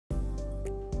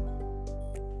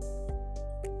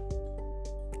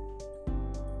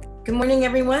Good morning,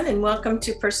 everyone, and welcome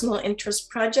to Personal Interest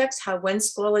Projects, how one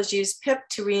school has used PIP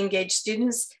to re-engage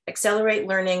students, accelerate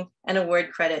learning, and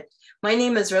award credit. My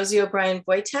name is Rosie O'Brien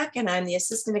Boytek, and I'm the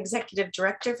Assistant Executive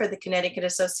Director for the Connecticut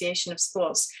Association of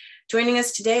Schools. Joining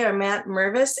us today are Matt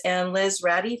Mervis and Liz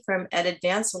Radday from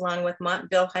EdAdvance, along with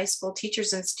Montville High School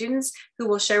teachers and students who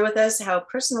will share with us how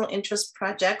Personal Interest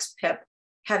Projects, PIP,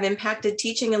 have impacted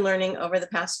teaching and learning over the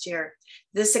past year.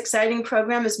 This exciting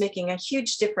program is making a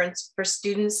huge difference for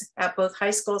students at both high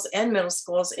schools and middle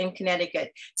schools in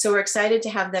Connecticut. So we're excited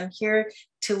to have them here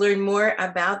to learn more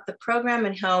about the program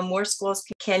and how more schools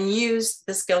can use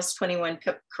the Skills21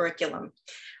 PIP curriculum.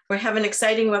 We have an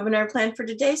exciting webinar planned for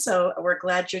today, so we're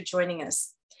glad you're joining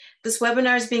us. This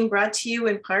webinar is being brought to you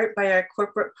in part by our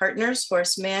corporate partners,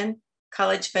 Horace Mann,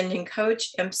 College Funding Coach,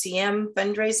 MCM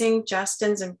Fundraising,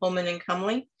 Jostens, and Pullman and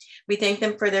Cumley. We thank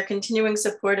them for their continuing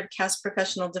support of CAS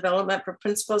professional development for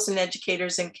principals and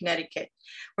educators in Connecticut.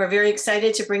 We're very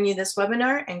excited to bring you this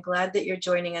webinar and glad that you're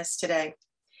joining us today.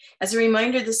 As a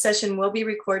reminder, this session will be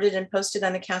recorded and posted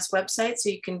on the CAS website so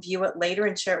you can view it later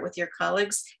and share it with your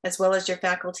colleagues as well as your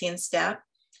faculty and staff.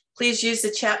 Please use the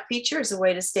chat feature as a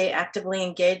way to stay actively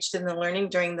engaged in the learning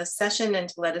during this session and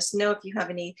to let us know if you have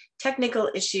any technical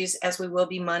issues, as we will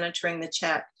be monitoring the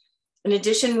chat. In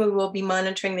addition, we will be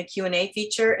monitoring the Q&A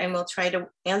feature and we'll try to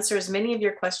answer as many of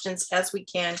your questions as we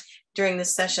can during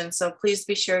this session. So please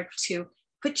be sure to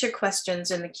put your questions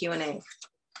in the Q&A.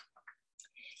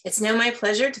 It's now my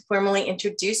pleasure to formally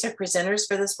introduce our presenters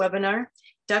for this webinar.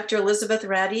 Dr. Elizabeth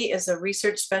Radday is a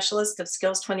research specialist of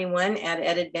Skills21 at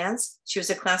EdAdvance. She was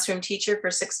a classroom teacher for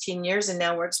 16 years and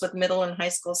now works with middle and high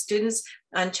school students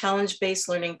on challenge-based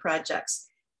learning projects.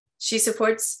 She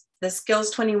supports the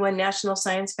Skills21 National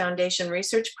Science Foundation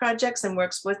research projects and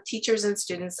works with teachers and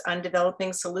students on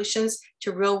developing solutions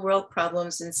to real-world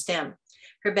problems in STEM.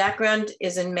 Her background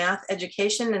is in math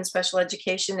education and special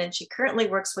education, and she currently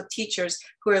works with teachers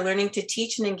who are learning to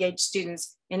teach and engage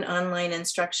students in online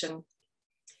instruction.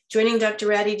 Joining Dr.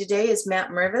 Radday today is Matt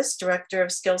Mervis, Director of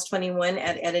Skills21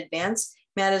 at EdAdvance.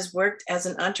 Matt has worked as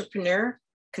an entrepreneur,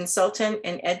 consultant,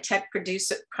 and EdTech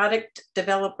product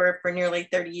developer for nearly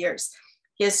 30 years.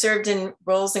 He has served in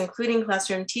roles including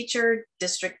classroom teacher,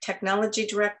 district technology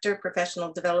director,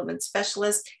 professional development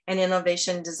specialist, and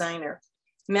innovation designer.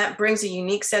 Matt brings a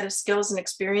unique set of skills and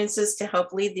experiences to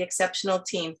help lead the exceptional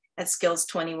team at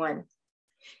Skills21.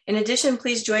 In addition,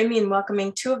 please join me in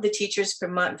welcoming two of the teachers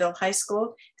from Montville High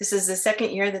School. This is the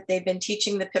second year that they've been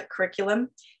teaching the PIP curriculum.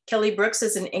 Kelly Brooks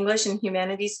is an English and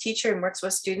humanities teacher and works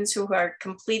with students who are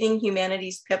completing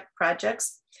humanities PIP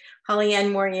projects. Holly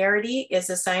Ann Moriarty is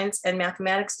a science and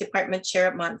mathematics department chair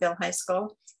at Montville High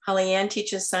School. Holly Ann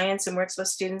teaches science and works with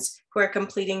students who are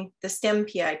completing the STEM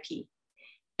PIP.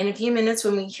 In a few minutes,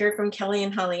 when we hear from Kelly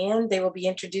and Holly Ann, they will be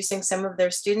introducing some of their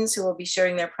students who will be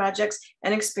sharing their projects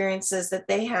and experiences that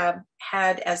they have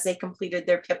had as they completed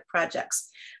their PIP projects.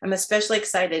 I'm especially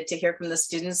excited to hear from the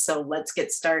students, so let's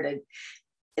get started.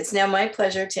 It's now my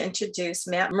pleasure to introduce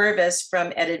Matt Mervis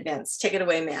from EdAdvance. Take it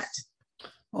away, Matt.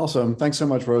 Awesome. Thanks so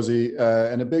much, Rosie.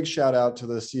 And a big shout out to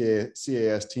the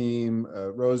CAS team.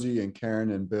 Rosie and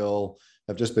Karen and Bill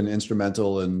have just been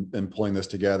instrumental in pulling this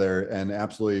together, and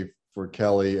absolutely for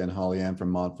Kelly and Holly Ann from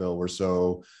Montville. We're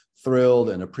so thrilled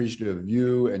and appreciative of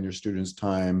you and your students'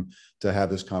 time to have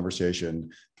this conversation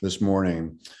this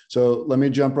morning. So let me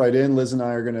jump right in. Liz and I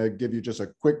are going to give you just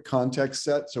a quick context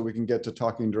set so we can get to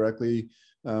talking directly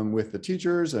with the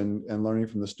teachers and learning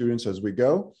from the students as we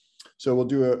go. So we'll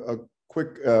do a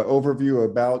quick overview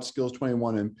about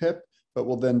Skills21 and PIP, but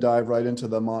we'll then dive right into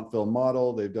the Montville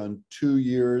model. They've done 2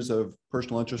 years of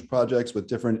personal interest projects with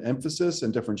different emphasis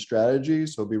and different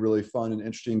strategies. So it'll be really fun and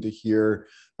interesting to hear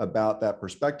about that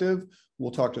perspective.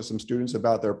 We'll talk to some students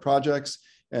about their projects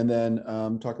and then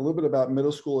talk a little bit about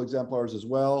middle school exemplars as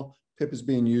well. PIP is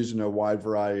being used in a wide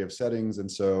variety of settings.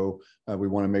 And so we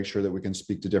want to make sure that we can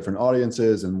speak to different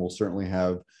audiences, and we'll certainly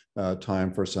have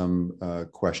time for some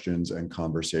questions and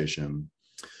conversation.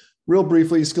 Real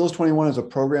briefly, Skills21 is a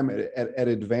program at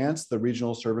EdAdvance, the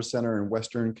regional service center in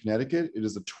Western Connecticut. It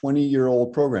is a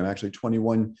 20-year-old program, actually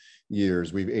 21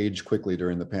 years. We've aged quickly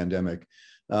during the pandemic.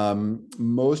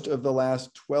 Most of the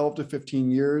last 12 to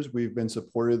 15 years, we've been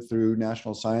supported through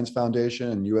National Science Foundation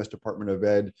and U.S. Department of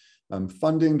Ed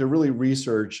funding to really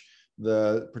research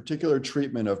the particular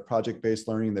treatment of project-based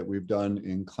learning that we've done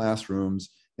in classrooms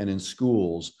and in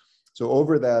schools. So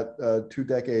over that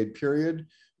 2-decade period,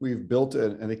 we've built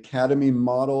an academy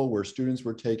model where students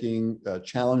were taking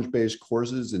challenge-based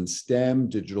courses in STEM,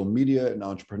 digital media, and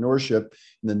entrepreneurship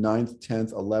in the 9th,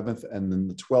 10th, 11th, and then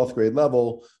the 12th grade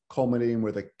level, culminating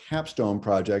with a capstone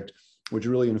project which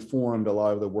really informed a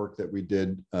lot of the work that we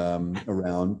did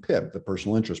around PIP, the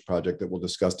personal interest project that we'll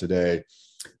discuss today.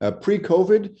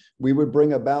 Pre-COVID, we would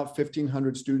bring about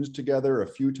 1,500 students together a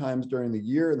few times during the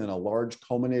year, and then a large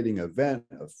culminating event,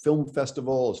 a film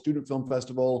festival, a student film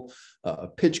festival, a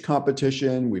pitch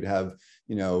competition. We'd have,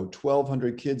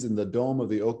 1,200 kids in the dome of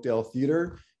the Oakdale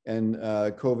Theater. And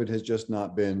COVID has just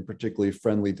not been particularly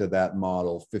friendly to that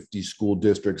model. 50 school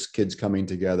districts, kids coming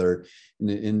together in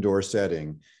an indoor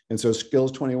setting. And so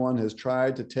Skills21 has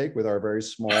tried to take with our very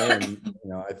small, and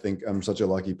I think I'm such a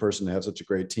lucky person to have such a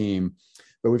great team,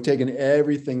 but we've taken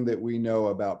everything that we know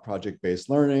about project-based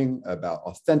learning, about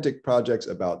authentic projects,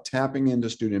 about tapping into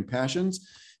student passions.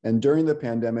 And during the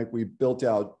pandemic, we built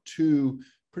out 2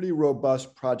 pretty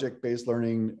robust project-based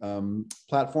learning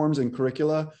platforms and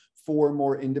curricula for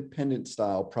more independent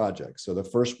style projects. So the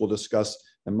first we'll discuss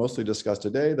and mostly discuss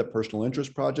today, the personal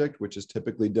interest project, which is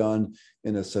typically done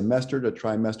in a semester to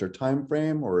trimester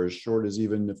timeframe, or as short as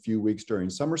even a few weeks during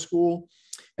summer school.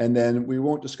 And then we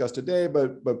won't discuss today,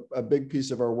 but a big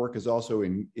piece of our work is also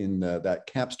in that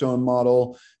capstone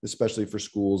model, especially for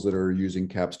schools that are using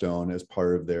capstone as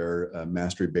part of their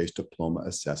mastery-based diploma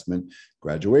assessment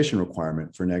graduation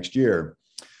requirement for next year.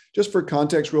 Just for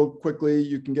context, real quickly,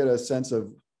 you can get a sense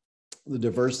of the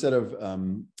diverse set of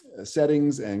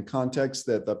settings and contexts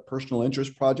that the personal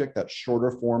interest project, that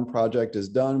shorter form project, is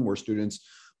done, where students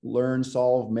learn,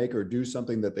 solve, make, or do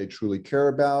something that they truly care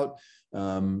about.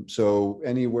 So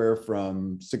anywhere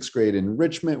from 6th grade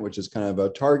enrichment, which is kind of a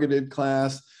targeted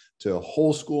class, to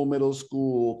whole school middle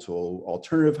school, to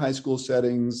alternative high school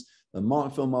settings, the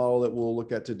Montville model that we'll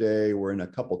look at today. We're in a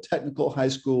couple technical high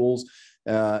schools,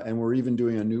 and we're even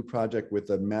doing a new project with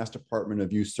the Mass Department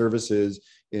of Youth Services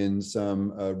in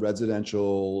some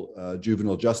residential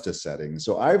juvenile justice settings.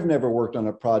 So I've never worked on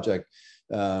a project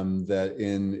that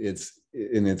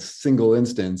in its single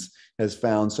instance has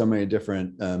found so many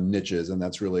different niches, and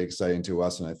that's really exciting to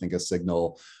us, and I think a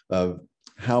signal of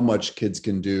how much kids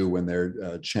can do when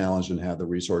they're challenged and have the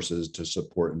resources to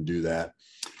support and do that.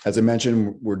 As I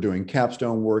mentioned, we're doing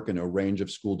capstone work in a range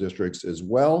of school districts as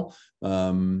well,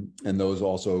 and those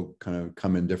also kind of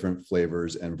come in different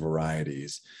flavors and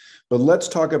varieties. But let's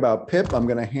talk about PIP. I'm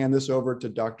going to hand this over to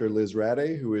Dr. Liz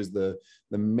Radday, who is the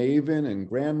maven and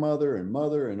grandmother and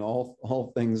mother and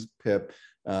all things PIP,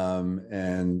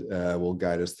 and will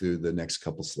guide us through the next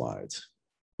couple slides.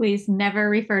 Please never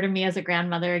refer to me as a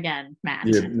grandmother again, Matt.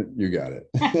 You got it.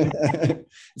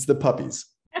 It's the puppies.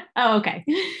 Oh, okay.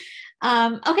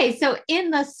 Okay, so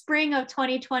in the spring of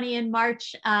 2020 in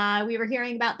March, we were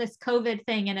hearing about this COVID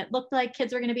thing, and it looked like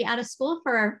kids were going to be out of school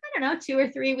for, 2 or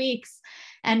 3 weeks.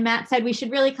 And Matt said we should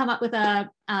really come up with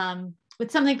with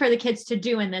something for the kids to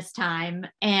do in this time.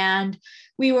 And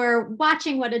we were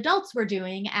watching what adults were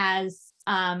doing as,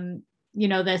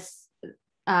 this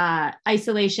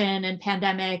isolation and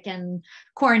pandemic and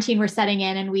quarantine were setting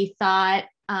in, and we thought,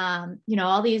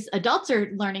 all these adults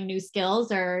are learning new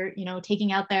skills, or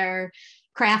taking out their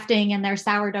crafting and their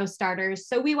sourdough starters.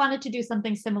 So we wanted to do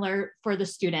something similar for the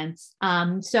students.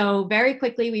 So very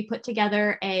quickly we put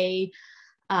together a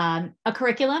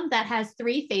curriculum that has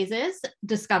 3 phases: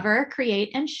 discover,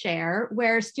 create, and share,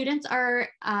 where students are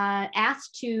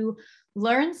asked to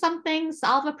learn something,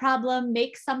 solve a problem,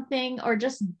 make something, or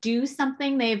just do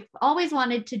something they've always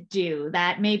wanted to do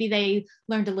that maybe they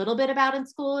learned a little bit about in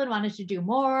school and wanted to do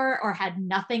more, or had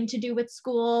nothing to do with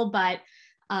school, but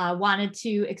wanted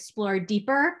to explore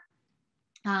deeper.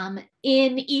 In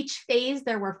each phase,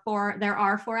 there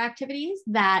are 4 activities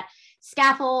that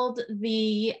scaffold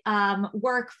the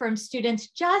work from students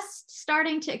just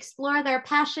starting to explore their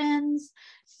passions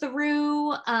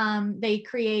through, they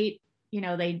create,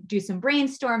 they do some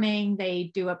brainstorming,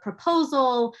 they do a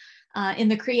proposal. In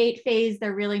the create phase,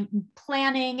 they're really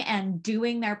planning and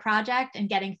doing their project and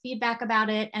getting feedback about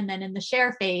it. And then in the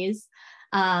share phase,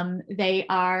 they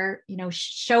are,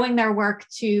 showing their work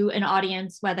to an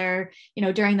audience, whether,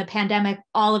 during the pandemic,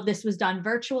 all of this was done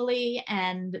virtually,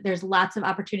 and there's lots of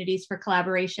opportunities for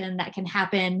collaboration that can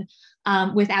happen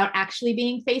without actually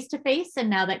being face-to-face. And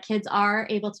now that kids are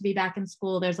able to be back in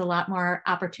school, there's a lot more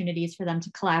opportunities for them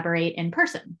to collaborate in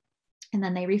person. And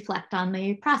then they reflect on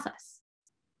the process.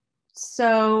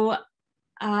 So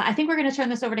I think we're going to turn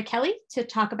this over to Kelly to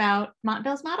talk about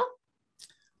Montville's model.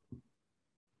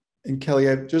 And Kelly,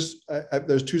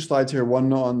 there's 2 slides here,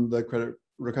 one on the credit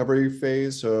recovery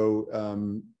phase. So,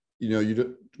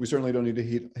 we certainly don't need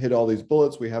to hit all these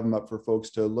bullets. We have them up for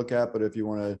folks to look at, but if you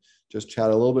want to just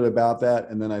chat a little bit about that.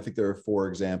 And then I think there are 4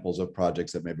 examples of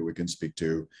projects that maybe we can speak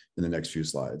to in the next few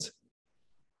slides.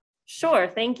 Sure,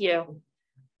 thank you.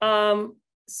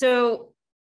 So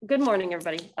good morning,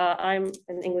 everybody. I'm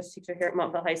an English teacher here at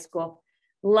Montville High School.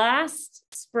 Last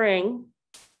spring,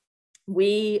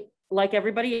 we, like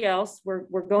everybody else,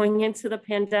 we're going into the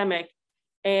pandemic,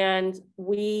 and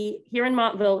we here in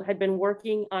Montville had been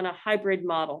working on a hybrid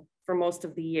model for most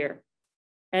of the year.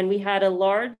 And we had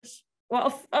a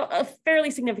fairly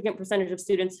significant percentage of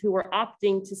students who were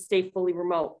opting to stay fully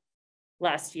remote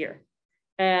last year.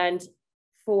 And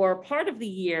for part of the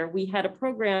year, we had a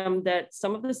program that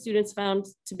some of the students found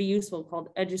to be useful called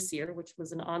EdAdvance, which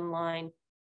was an online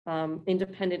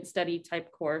independent study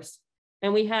type course.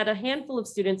 And we had a handful of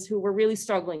students who were really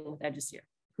struggling with EdAdvance,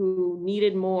 who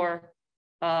needed more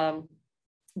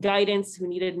guidance, who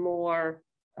needed more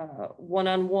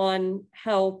one-on-one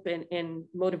help and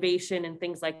motivation and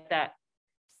things like that.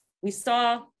 We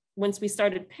saw once we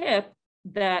started PIP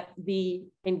that the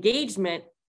engagement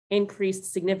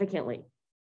increased significantly.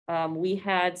 We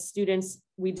had students,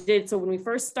 so when we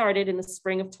first started in the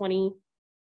spring of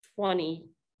 2020,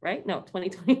 right? No,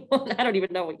 2021, I don't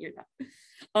even know what year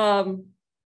now.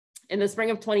 In the spring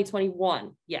of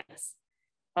 2021, yes.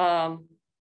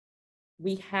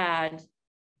 We had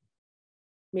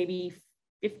maybe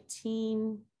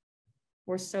 15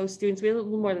 or so students, we had a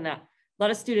little more than that, a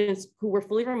lot of students who were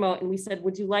fully remote, and we said,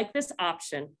 would you like this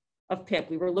option of PIP?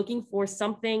 We were looking for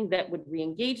something that would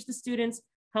re-engage the students,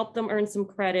 help them earn some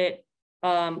credit,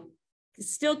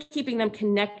 still keeping them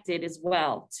connected as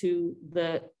well to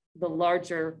the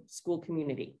larger school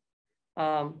community.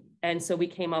 And so we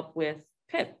came up with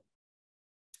PIP.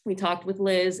 We talked with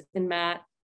Liz and Matt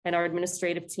and our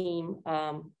administrative team,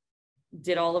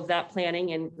 did all of that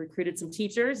planning and recruited some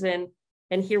teachers, and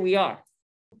here we are.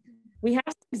 We have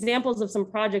some examples of some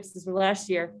projects this was last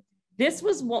year. This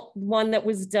was one that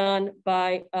was done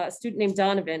by a student named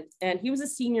Donovan, and he was a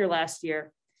senior last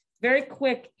year. Very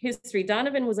quick history.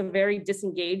 Donovan was a very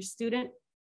disengaged student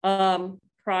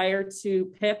prior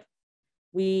to PIP.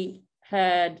 We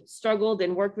had struggled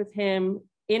and worked with him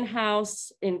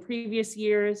in-house in previous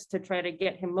years to try to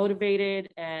get him motivated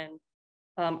and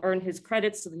earn his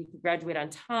credits so that he could graduate on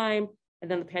time.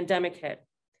 And then the pandemic hit.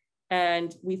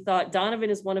 And we thought Donovan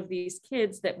is one of these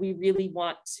kids that we really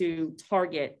want to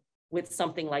target with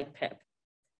something like PIP.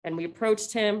 And we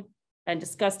approached him and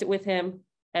discussed it with him,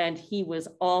 and he was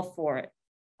all for it.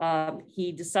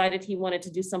 He decided he wanted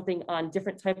to do something on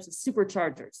different types of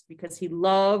superchargers because he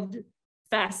loved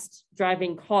fast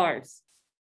driving cars.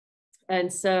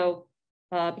 And so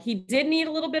he did need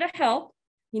a little bit of help.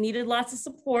 He needed lots of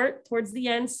support towards the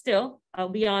end still. I'll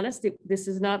be honest, this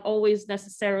is not always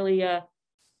necessarily a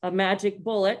magic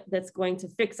bullet that's going to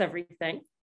fix everything.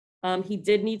 He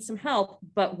did need some help,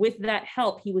 but with that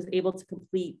help, he was able to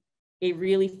complete a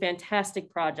really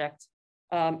fantastic project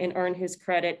and earn his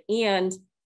credit. And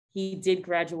he did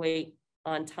graduate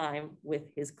on time with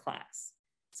his class.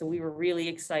 So we were really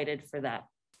excited for that.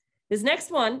 This next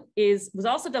one was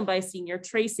also done by a senior,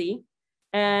 Tracy.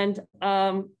 And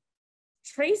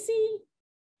Tracy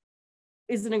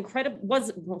is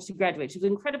she graduated. She was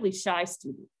an incredibly shy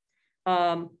student.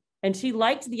 And she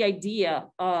liked the idea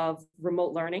of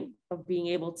remote learning, of being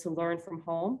able to learn from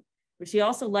home, but she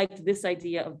also liked this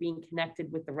idea of being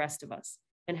connected with the rest of us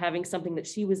and having something that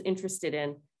she was interested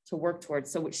in to work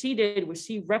towards. So what she did was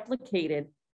she replicated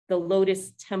the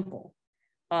Lotus Temple.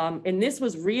 And this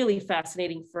was really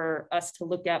fascinating for us to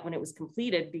look at when it was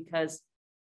completed, because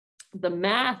the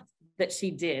math that she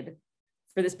did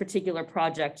for this particular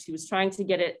project, she was trying to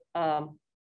get it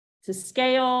to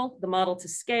scale, the model to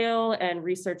scale, and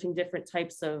researching different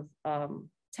types of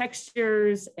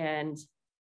textures and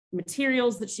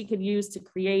materials that she could use to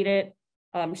create it.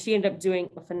 She ended up doing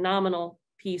a phenomenal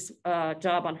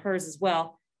job on hers as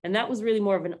well. And that was really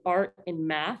more of an art and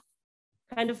math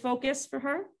kind of focus for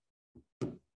her.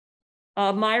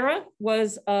 Myra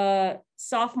was a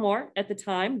sophomore at the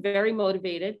time, very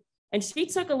motivated, and she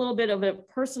took a little bit of a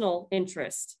personal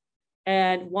interest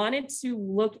and wanted to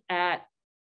look at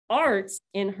arts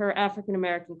in her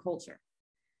African-American culture.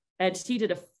 And she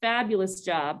did a fabulous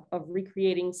job of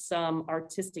recreating some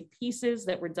artistic pieces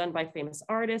that were done by famous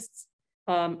artists,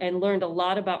 and learned a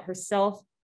lot about herself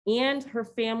and her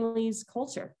family's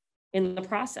culture in the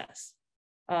process.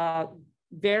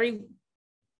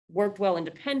 Worked well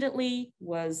independently,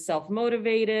 was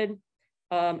self-motivated,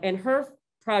 and her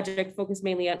project focused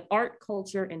mainly on art,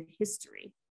 culture, and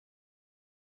history.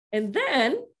 And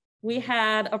then we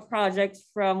had a project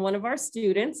from one of our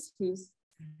students who's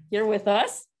here with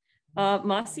us,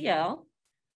 Maciel.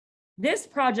 This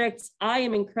project I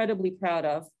am incredibly proud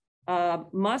of.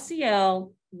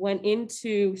 Maciel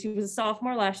she was a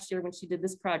sophomore last year when she did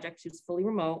this project. She was fully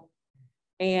remote,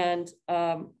 and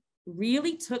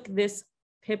really took this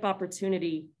PIP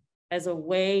opportunity as a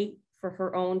way for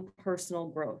her own personal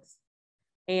growth.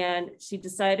 And she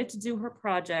decided to do her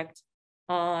project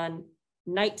on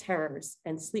night terrors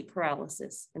and sleep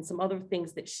paralysis and some other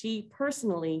things that she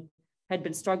personally had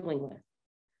been struggling with.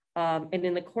 And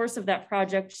in the course of that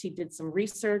project, she did some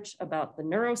research about the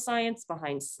neuroscience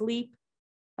behind sleep.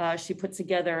 She put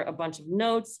together a bunch of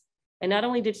notes. And not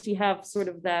only did she have sort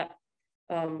of that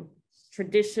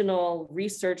traditional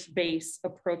research-based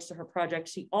approach to her project,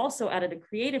 she also added a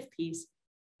creative piece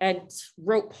and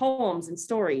wrote poems and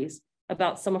stories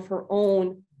about some of her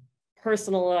own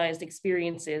personalized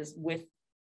experiences with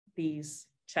these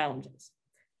challenges.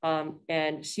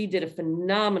 And she did a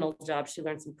phenomenal job. She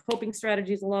learned some coping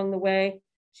strategies along the way.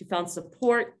 She found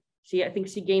support. I think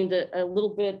she gained a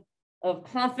little bit of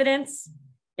confidence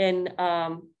in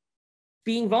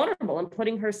being vulnerable and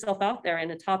putting herself out there in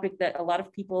a topic that a lot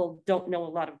of people don't know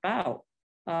a lot about.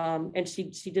 And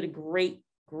she did a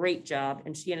great job,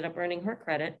 and she ended up earning her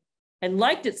credit and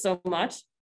liked it so much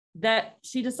that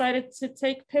she decided to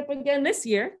take PIP again this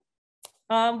year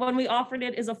when we offered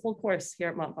it as a full course here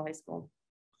at Montville High School.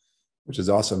 Which is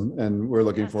awesome. And we're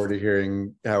looking forward to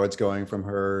hearing how it's going from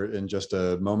her in just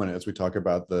a moment as we talk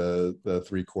about the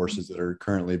 3 courses that are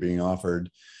currently being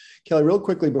offered. Kelly, real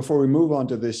quickly, before we move on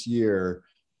to this year,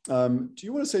 do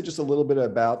you want to say just a little bit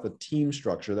about the team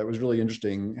structure? That was really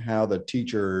interesting, how the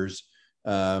teachers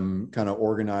kind of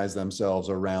organize themselves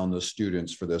around the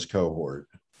students for this cohort.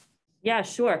 Yeah,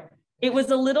 sure. It was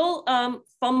a little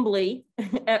fumbly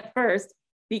at first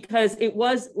because it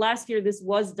was last year, this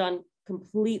was done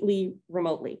completely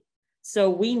remotely. So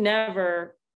we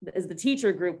never, as the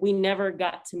teacher group, we never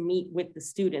got to meet with the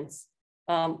students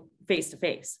face to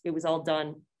face. It was all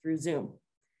done through Zoom.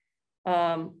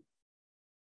 Our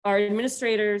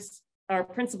administrators, our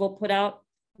principal put out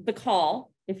the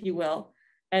call, if you will,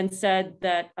 and said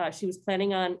that she was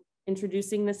planning on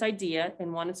introducing this idea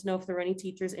and wanted to know if there were any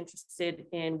teachers interested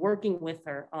in working with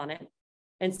her on it.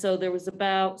 And so there was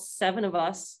about 7 of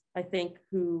us, I think,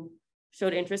 who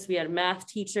showed interest. We had a math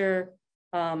teacher,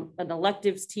 an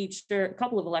electives teacher, a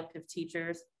couple of elective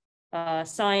teachers,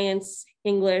 science,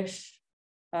 English,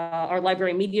 our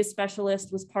library media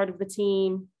specialist was part of the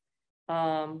team.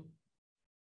 And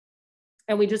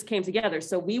we just came together.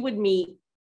 So we would meet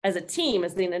as a team,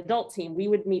 as an adult team, we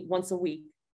would meet once a week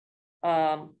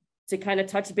to kind of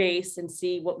touch base and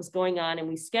see what was going on. And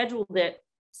we scheduled it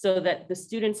so that the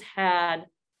students had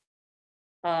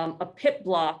a PIP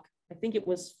block. I think it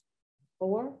was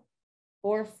 4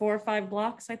 or 5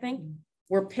 blocks, I think,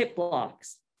 were PIP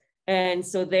blocks. And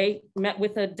so they met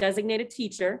with a designated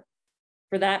teacher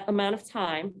for that amount of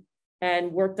time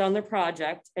and worked on their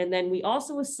project. And then we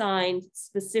also assigned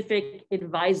specific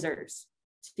advisors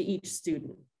to each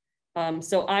student.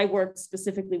 So I worked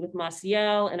specifically with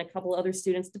Maciel and a couple other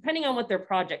students, depending on what their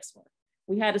projects were.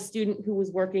 We had a student who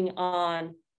was working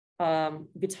on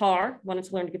guitar, wanted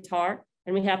to learn guitar,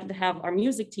 and we happened to have our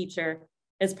music teacher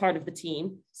as part of the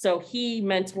team. So he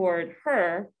mentored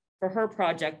her for her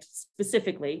project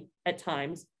specifically at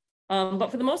times. But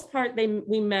for the most part,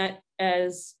 we met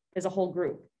as a whole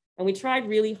group. And we tried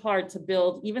really hard to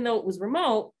build, even though it was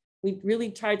remote, we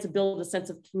really tried to build a sense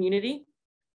of community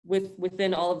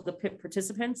within all of the PIP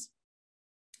participants.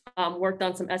 Worked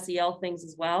on some SEL things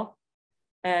as well.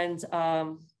 And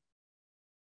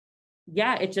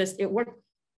yeah, it worked.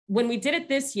 When we did it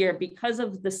this year, because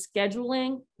of the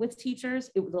scheduling with teachers,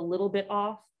 it was a little bit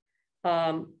off.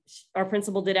 Our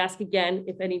principal did ask again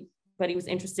if anybody was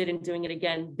interested in doing it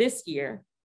again this year.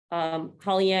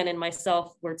 Holly Ann and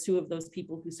myself were 2 of those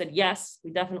people who said, yes,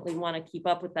 we definitely want to keep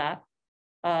up with that.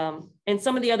 And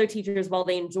some of the other teachers, while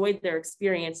they enjoyed their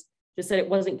experience, just said it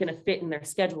wasn't going to fit in their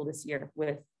schedule this year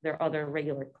with their other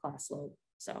regular class load.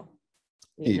 So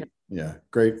yeah,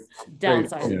 great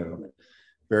downside.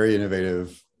 Very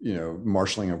innovative,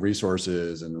 marshaling of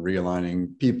resources and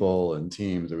realigning people and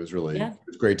teams. It was really it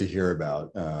was great to hear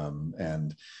about.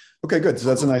 And okay, good. So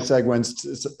that's a nice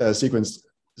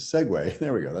segue.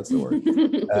 There we go. That's the word.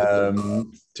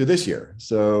 To this year.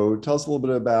 So tell us a little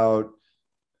bit about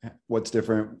what's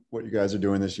different, what you guys are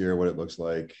doing this year, what it looks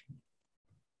like.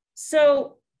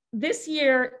 So this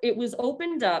year it was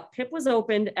opened up, PIP was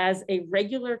opened as a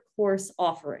regular course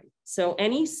offering. So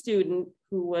any student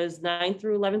who was 9th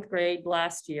through 11th grade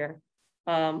last year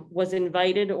was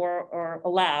invited or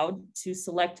allowed to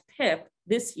select PIP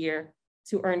this year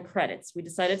to earn credits. We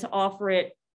decided to offer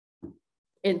it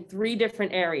in 3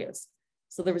 different areas.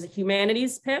 So there was a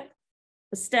humanities PIP,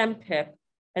 a STEM PIP,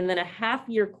 and then a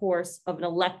half-year course of an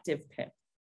elective PIP.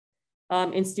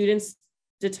 And students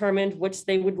determined which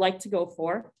they would like to go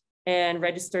for and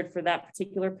registered for that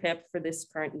particular PIP for this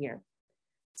current year.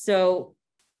 So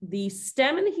the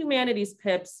STEM and the humanities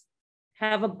PIPs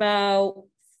have about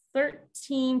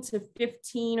 13 to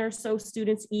 15 or so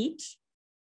students each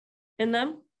in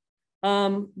them.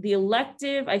 The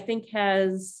elective, I think,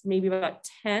 has maybe about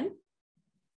 10.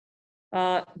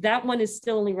 That one is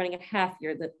still only running a half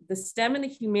year. The STEM and the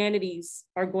humanities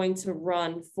are going to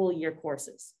run full year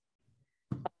courses.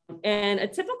 And a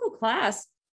typical class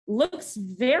looks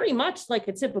very much like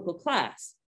a typical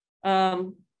class.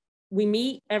 We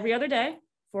meet every other day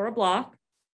for a block.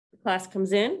 The class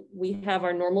comes in, we have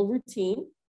our normal routine.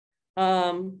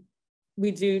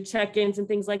 We do check-ins and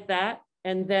things like that.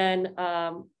 And then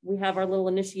we have our little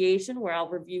initiation where I'll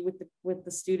review with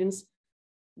the students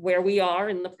where we are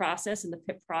in the process, in the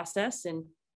PIP process, and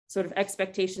sort of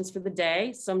expectations for the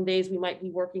day. Some days we might be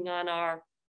working on our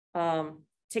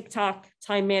TikTok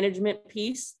time management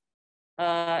piece.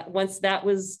 Once that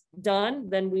was done,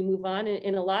 then we move on.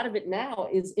 And a lot of it now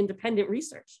is independent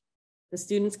research. The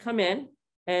students come in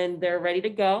and they're ready to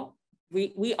go.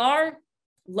 We are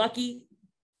lucky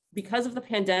because of the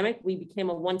pandemic, we became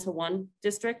a one-to-one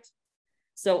district.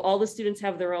 So all the students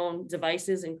have their own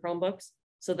devices and Chromebooks.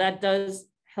 So that does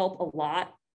help a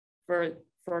lot for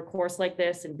a course like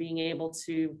this, and being able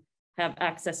to have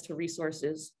access to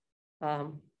resources,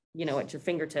 you know, at your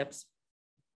fingertips,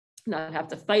 not have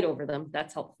to fight over them.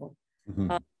 That's helpful.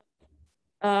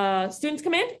 Mm-hmm. Students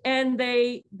come in and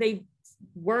they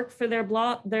work for their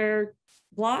block.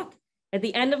 At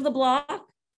the end of the block,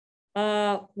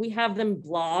 we have them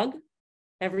blog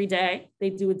every day. They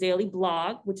do a daily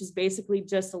blog, which is basically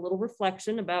just a little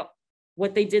reflection about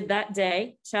what they did that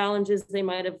day, challenges they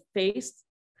might have faced,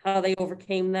 how they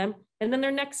overcame them, and then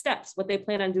their next steps, what they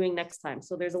plan on doing next time.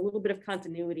 So there's a little bit of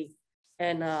continuity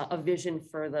and a vision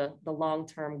for the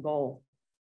long-term goal.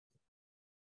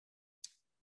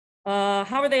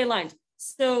 How are they aligned?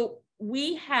 So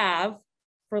we have,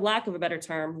 for lack of a better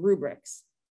term, rubrics.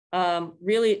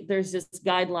 Really, there's just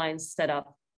guidelines set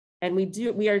up. And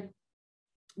we are,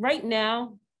 right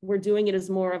now, we're doing it as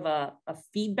more of a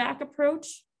feedback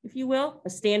approach, if you will, a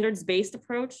standards-based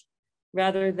approach,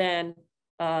 rather than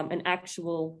an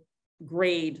actual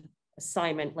grade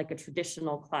assignment like a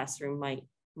traditional classroom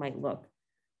might look.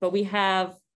 But we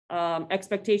have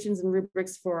expectations and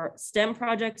rubrics for STEM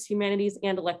projects, humanities,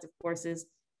 and elective courses.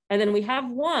 And then we have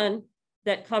one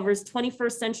that covers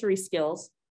 21st century skills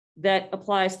that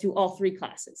applies to all three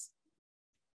classes.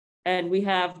 And we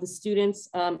have the students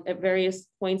at various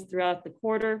points throughout the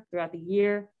quarter, throughout the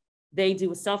year, they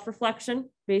do a self-reflection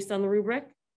based on the rubric,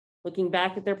 looking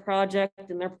back at their project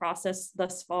and their process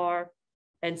thus far,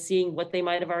 and seeing what they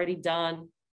might have already done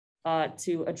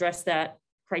to address that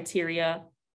criteria.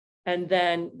 And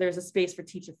then there's a space for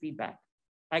teacher feedback.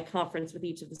 I conference with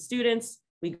each of the students.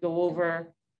 We go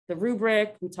over the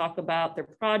rubric, we talk about their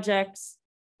projects,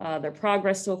 their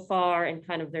progress so far, and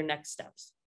kind of their next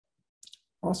steps.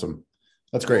 Awesome.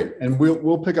 That's great. And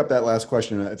we'll pick up that last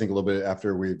question, I think, a little bit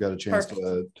after we've got a chance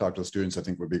to talk to the students. I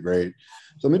think would be great.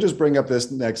 So let me just bring up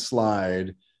this next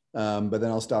slide, but then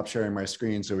I'll stop sharing my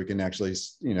screen so we can actually,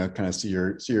 you know, kind of see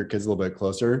your kids a little bit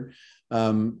closer.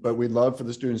 But we'd love for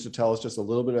the students to tell us just a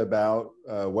little bit about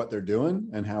what they're doing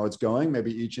and how it's going,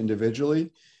 maybe each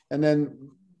individually. And then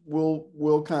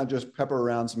we'll kind of just pepper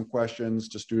around some questions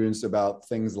to students about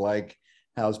things like,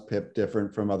 how's PIP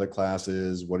different from other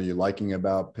classes? What are you liking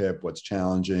about PIP? What's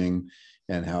challenging,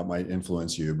 and how it might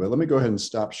influence you? But let me go ahead and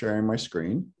stop sharing my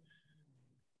screen.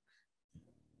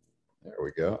 There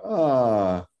we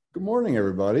go. Good morning,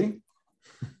 everybody.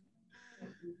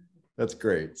 That's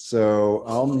great. So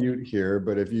I'll mute here,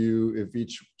 but if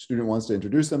each student wants to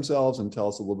introduce themselves and tell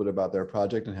us a little bit about their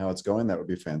project and how it's going, that would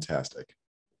be fantastic.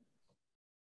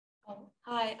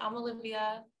 Hi, I'm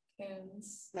Olivia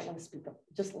Coons. Might want to speak up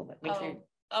just a little bit. Make sure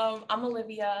I'm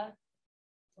Olivia.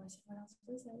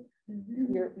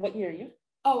 What year are you?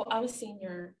 Oh, I'm a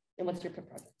senior. And what's your PIP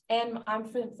project? And I'm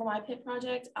for my PIP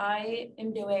project, I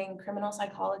am doing criminal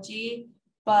psychology,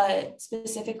 but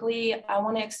specifically, I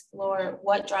want to explore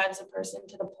what drives a person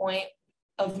to the point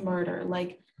of murder,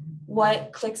 like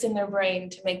what clicks in their brain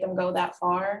to make them go that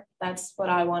far. That's what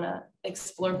I want to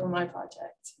explore for my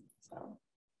project. So.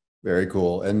 Very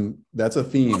cool. And that's a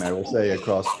theme, I will say,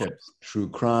 across PIPs. True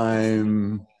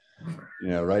crime, you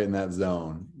know, right in that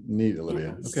zone. Neat,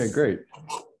 Olivia. Okay, great.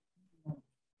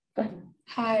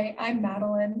 Hi, I'm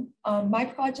Madeline. My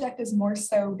project is more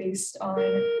so based on...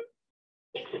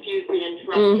 Excuse me,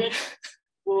 interrupted.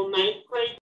 Will ninth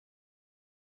grade?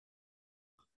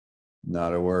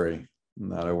 Not a worry.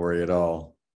 Not a worry at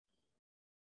all.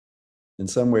 In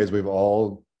some ways, we've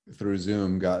all, through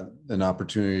Zoom, got an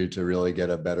opportunity to really get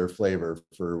a better flavor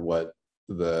for what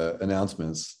the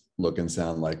announcements look and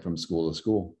sound like from school to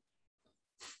school?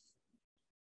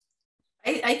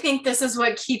 I think this is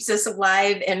what keeps us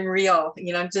alive and real,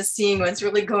 just seeing what's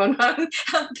really going on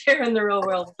out there in the real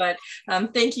world. But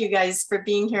thank you guys for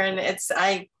being here. And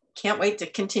I can't wait to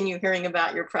continue hearing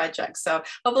about your project. So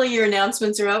hopefully your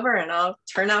announcements are over and I'll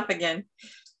turn off again.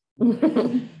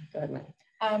 Good.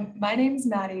 My name is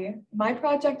Maddie. My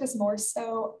project is more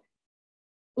so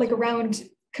like around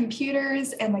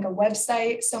computers and like a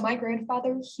website. So my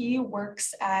grandfather, he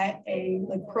works at a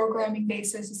like programming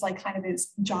basis, is like kind of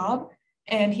his job.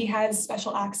 And he has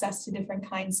special access to different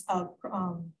kinds of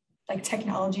like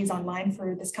technologies online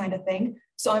for this kind of thing.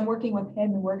 So I'm working with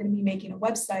him and we're going to be making a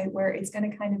website where it's going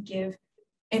to kind of give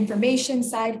information,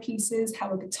 side pieces,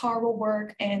 how a guitar will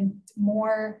work, and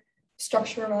more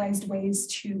structuralized ways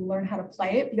to learn how to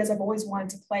play it, because I've always wanted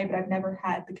to play, but I've never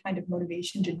had the kind of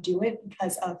motivation to do it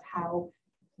because of how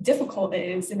difficult it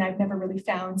is. And I've never really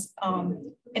found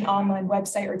an online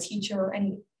website or teacher or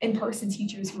any in-person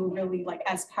teachers who are really like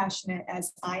as passionate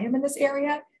as I am in this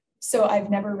area. So I've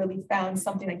never really found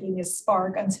something that gave me a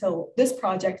spark until this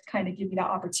project kind of gave me that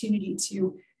opportunity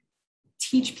to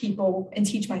teach people and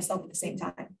teach myself at the same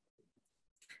time.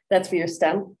 That's for your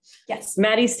STEM? Yes.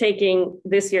 Maddie's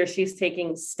this year, she's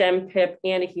taking STEM PIP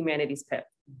and a humanities PIP.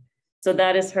 So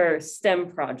that is her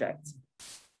STEM project.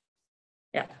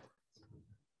 Yeah.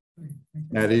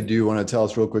 Maddie, do you want to tell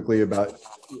us real quickly about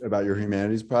your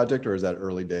humanities project, or is that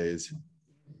early days?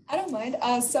 I don't mind.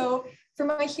 So for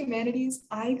my humanities,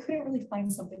 I couldn't really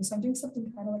find something. So I'm doing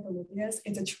something kind of like Olivia's.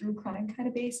 It's a true crime kind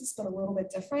of basis, but a little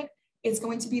bit different. It's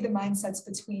going to be the mindsets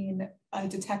between a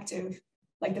detective,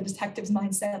 like the detective's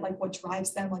mindset, like what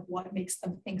drives them, like what makes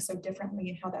them think so differently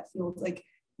and how that feels like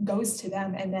goes to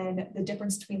them. And then the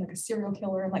difference between like a serial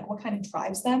killer and like what kind of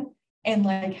drives them and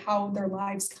like how their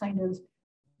lives kind of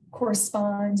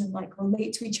correspond and like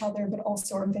relate to each other, but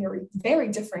also are very, very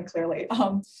different clearly.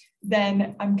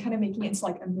 Then I'm kind of making it into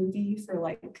like a movie for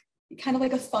like kind of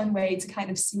like a fun way to kind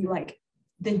of see like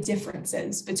the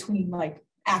differences between like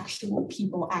actual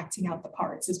people acting out the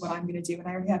parts is what I'm going to do. And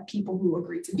I already have people who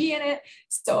agree to be in it.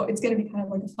 So it's going to be kind of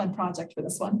like a fun project for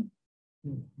this one.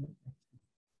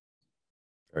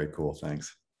 Very cool.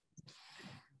 Thanks.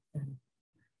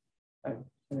 Okay.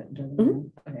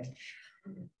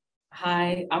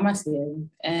 Hi, I'm Asia,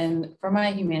 and for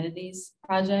my humanities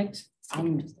project,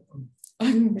 I'm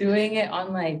doing it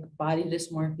on like body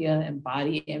dysmorphia and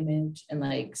body image and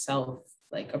like self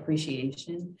like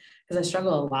appreciation, because I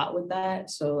struggle a lot with that.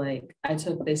 So like I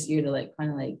took this year to like kind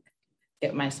of like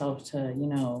get myself to,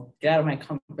 get out of my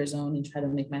comfort zone and try to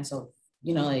make myself,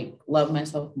 like love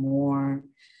myself more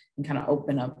and kind of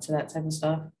open up to that type of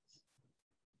stuff.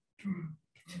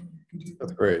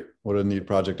 That's great. What a neat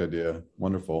project idea.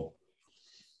 Wonderful.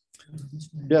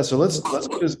 Yeah, so let's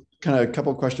just kind of a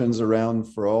couple of questions around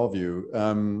for all of you.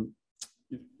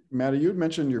 Maddie, you had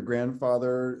mentioned your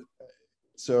grandfather.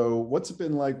 So what's it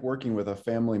been like working with a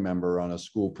family member on a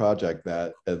school project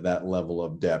that at that level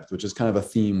of depth, which is kind of a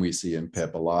theme we see in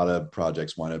PIP. A lot of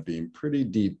projects wind up being pretty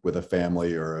deep with a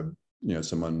family or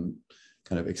someone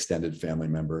kind of extended family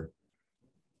member.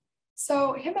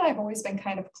 So him and I have always been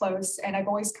kind of close, and I've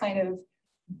always kind of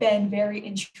been very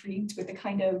intrigued with the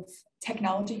kind of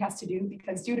technology he has to do,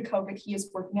 because due to COVID, he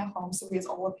is working at home. So he has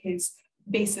all of his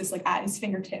bases like at his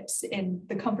fingertips in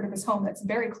the comfort of his home that's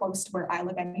very close to where I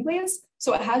live anyways.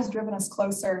 So it has driven us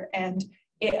closer, and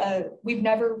we've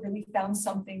never really found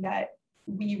something that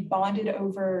we bonded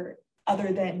over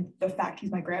other than the fact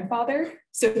he's my grandfather.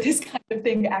 So this kind of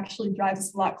thing actually drives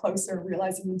us a lot closer,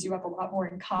 realizing we do have a lot more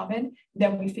in common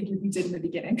than we figured we did in the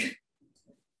beginning.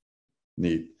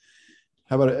 Neat.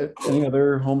 How about any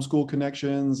other homeschool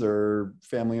connections or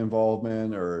family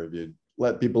involvement, or have you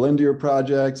let people into your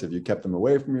projects? Have you kept them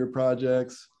away from your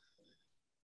projects?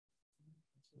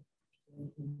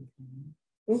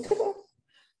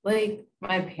 Like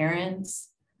my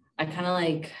parents, I kind of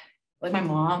like my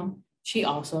mom, she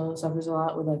also suffers a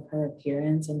lot with like her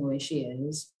appearance and the way she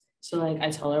is. So like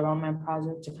I tell her about my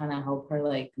project to kind of help her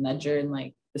like nudge her in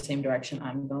like the same direction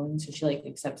I'm going. So she like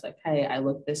accepts like, hey, I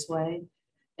look this way.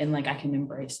 And like I can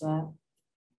embrace that.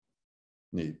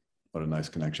 Neat. What a nice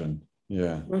connection.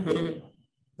 Yeah. Mm-hmm.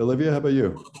 Olivia, how about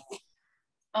you?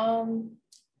 I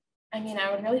mean, I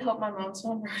would really hope my mom's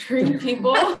not murdering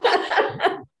people.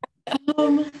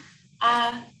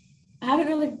 I haven't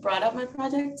really brought up my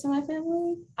project to my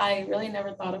family. I really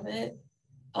never thought of it.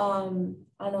 I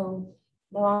know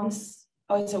my mom's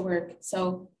always at work,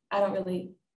 so I don't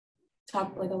really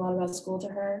talk like a lot about school to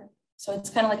her. So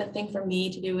it's kind of like a thing for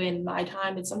me to do in my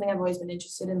time. It's something I've always been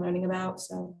interested in learning about.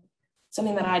 So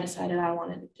something that I decided I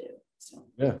wanted to do. So.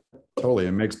 Yeah, totally.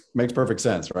 It makes perfect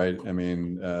sense, right? I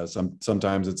mean,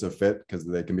 sometimes it's a fit because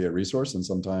they can be a resource, and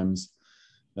sometimes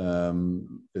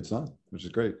it's not, which is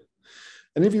great.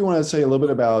 And if you want to say a little bit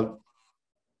about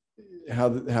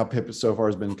how PIP so far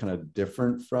has been kind of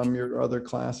different from your other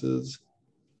classes.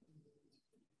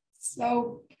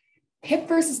 So PIP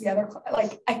versus the other,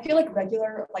 like, I feel like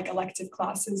regular, like, elective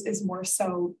classes is more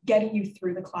so getting you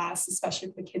through the class, especially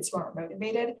for the kids who aren't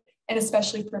motivated. And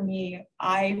especially for me,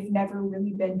 I've never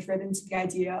really been driven to the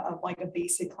idea of like a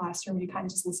basic classroom. You kind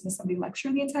of just listen to somebody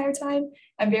lecture the entire time.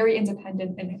 I'm very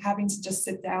independent, and having to just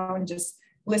sit down and just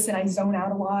listen, I zone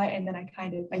out a lot. And then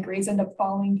my grades end up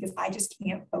falling because I just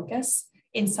can't focus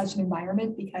in such an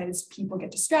environment because people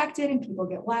get distracted and people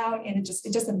get loud, and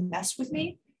it doesn't mess with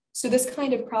me. So this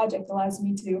kind of project allows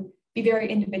me to be very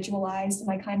individualized, and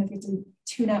I kind of get to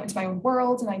tune out into my own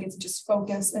world, and I get to just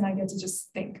focus, and I get to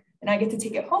just think, and I get to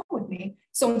take it home with me.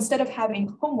 So instead of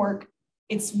having homework,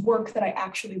 it's work that I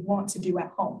actually want to do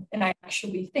at home. And I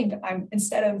actually think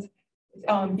instead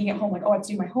of being at home, like, oh, I have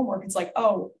to do my homework. It's like,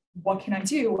 oh, what can I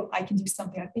do? I can do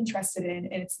something I'm interested in.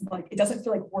 And it's like, it doesn't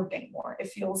feel like work anymore. It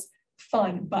feels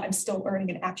fun, but I'm still earning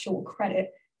an actual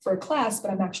credit for a class,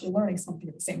 but I'm actually learning something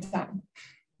at the same time.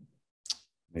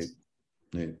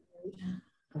 Neat.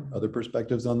 Other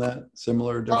perspectives on that?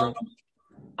 Similar, different?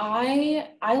 I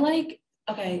like,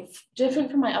 okay, different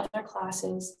from my other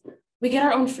classes. We get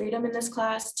our own freedom in this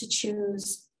class to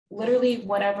choose literally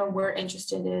whatever we're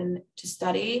interested in to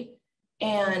study.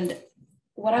 And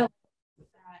what I like is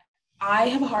that I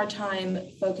have a hard time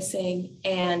focusing,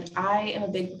 and I am a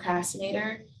big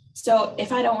procrastinator. So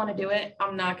if I don't want to do it,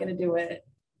 I'm not going to do it.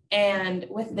 And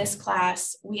with this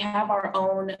class, we have our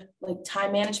own like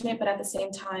time management, but at the same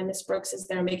time, Ms. Brooks is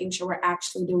there making sure we're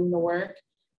actually doing the work.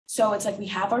 So it's like we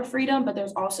have our freedom, but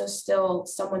there's also still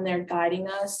someone there guiding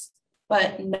us,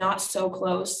 but not so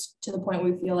close to the point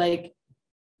where we feel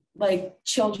like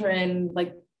children,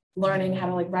 like learning how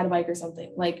to like ride a bike or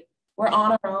something. Like we're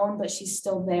on our own, but she's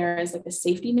still there as like a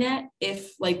safety net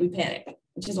if like we panic,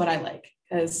 which is what I like,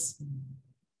 because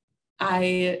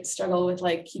I struggle with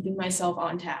like keeping myself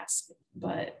on task.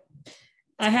 But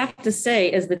I have to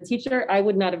say, as the teacher, I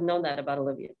would not have known that about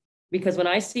Olivia, because when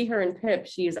I see her in PIP,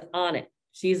 she is on it.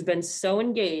 She's been so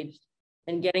engaged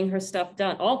in getting her stuff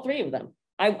done, all three of them.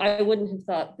 I wouldn't have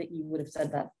thought that you would have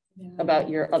said that about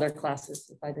your other classes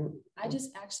if I didn't. I just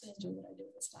actually enjoy what I do in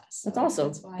this class. So that's awesome.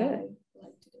 That's why Good. I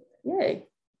like to do it.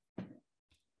 Yay.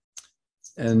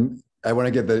 And I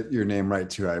want to get your name right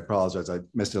too. I apologize. I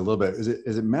missed it a little bit. Is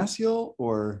it Maciel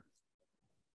or?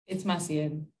 It's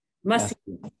Maciel. Maciel.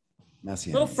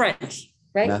 Little French,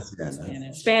 right?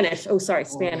 Maciel. Spanish. Oh, sorry,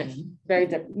 Spanish. Very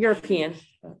different. European.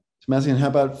 So Maciel, how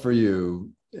about for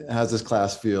you? How's this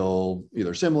class feel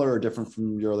either similar or different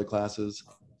from your other classes?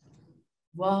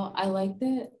 Well, I like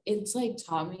that it's like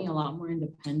taught me a lot more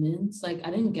independence. Like I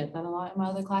didn't get that a lot in my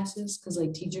other classes because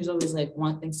like teachers always like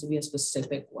want things to be a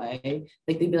specific way.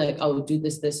 Like they'd be like, oh, do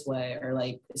this way, or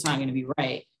like it's not going to be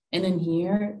right. And then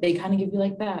here they kind of give you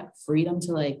like that freedom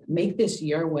to like make this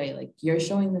your way. Like you're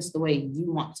showing this the way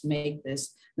you want to make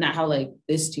this, not how like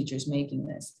this teacher's making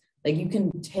this. Like you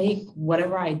can take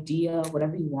whatever idea,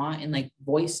 whatever you want, and like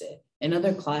voice it. In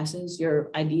other classes,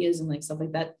 your ideas and like stuff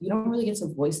like that, you don't really get to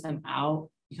voice them out.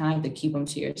 You kind of have to keep them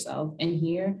to yourself. And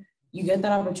here you get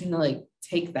that opportunity to like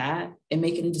take that and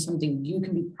make it into something you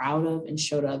can be proud of and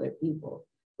show to other people,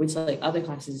 which like other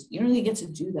classes, you don't really get to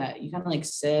do that. You kind of like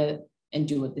sit and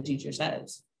do what the teacher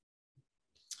says.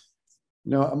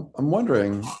 You know, I'm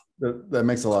wondering, that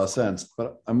makes a lot of sense,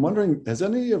 but I'm wondering, has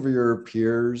any of your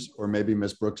peers, or maybe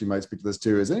Ms. Brooks, you might speak to this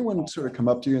too, has anyone sort of come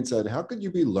up to you and said, how could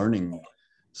you be learning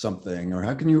something, or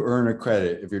how can you earn a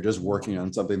credit if you're just working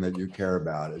on something that you care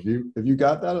about? If you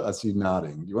got that, I see you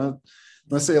nodding. Do you want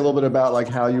to say a little bit about like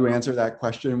how you answer that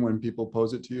question when people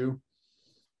pose it to you?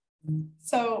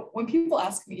 So when people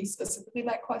ask me specifically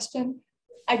that question,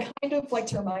 I kind of like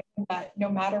to remind them that no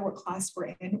matter what class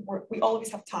we're in, we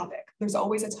always have a topic. There's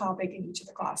always a topic in each of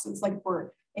the classes. Like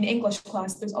for an English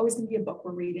class, there's always going to be a book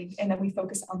we're reading, and then we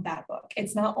focus on that book.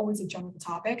 It's not always a general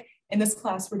topic. In this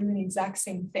class, we're doing the exact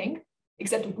same thing,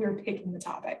 except we're picking the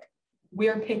topic.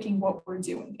 We're picking what we're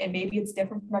doing. And maybe it's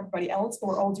different from everybody else, but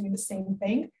we're all doing the same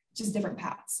thing, just different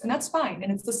paths. And that's fine.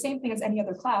 And it's the same thing as any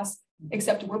other class,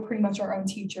 except we're pretty much our own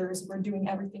teachers. We're doing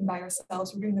everything by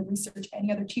ourselves. We're doing the research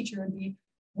any other teacher would be.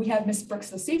 We have Ms. Brooks,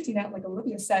 the safety net, like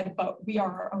Olivia said, but we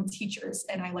are our own teachers.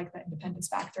 And I like that independence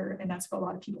factor. And that's what a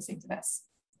lot of people seem to miss.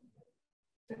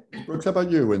 Brooks, how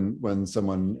about you when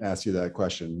someone asks you that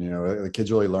question? You know, the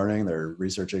kids really learning, they're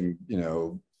researching, you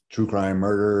know, true crime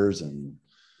murders and.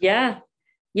 Yeah.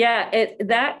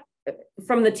 That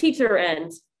from the teacher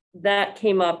end, that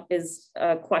came up as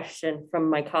a question from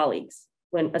my colleagues,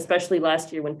 especially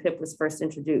last year when PIP was first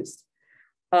introduced.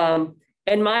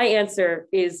 And my answer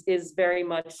is very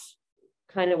much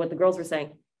kind of what the girls were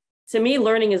saying. To me,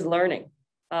 learning is learning.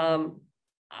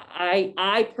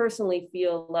 I personally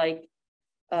feel like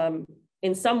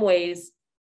in some ways,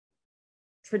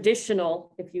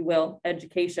 traditional, if you will,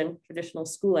 education, traditional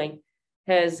schooling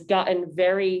has gotten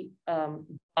very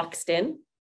boxed in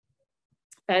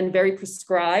and very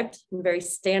prescribed and very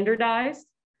standardized.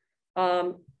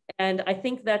 And I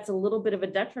think that's a little bit of a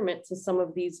detriment to some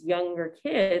of these younger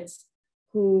kids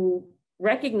who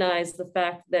recognize the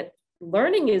fact that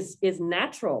learning is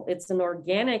natural. It's an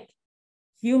organic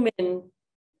human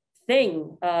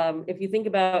thing. If you think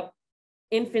about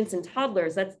infants and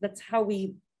toddlers, that's how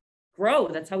we grow.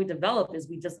 That's how we develop, is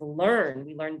we just learn.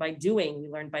 We learn by doing, we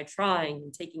learn by trying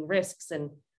and taking risks and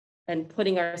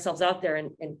putting ourselves out there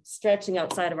and stretching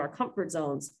outside of our comfort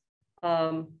zones.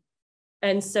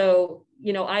 And so,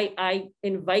 you know, I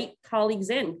invite colleagues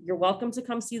in. You're welcome to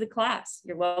come see the class.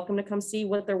 You're welcome to come see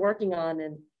what they're working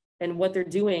on and what they're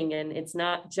doing. And it's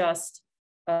not just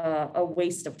a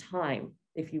waste of time,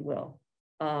 if you will.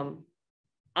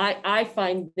 I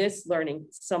find this learning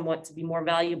somewhat to be more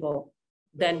valuable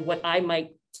than what I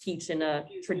might teach in a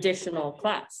traditional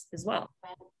class as well.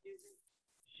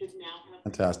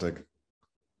 Fantastic.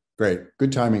 Great.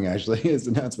 Good timing, actually, as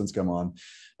announcements come on.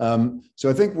 So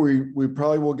I think we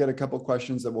probably will get a couple of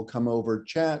questions that will come over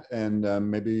chat, and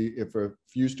maybe if a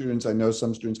few students, I know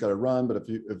some students got to run, but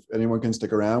if anyone can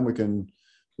stick around, we can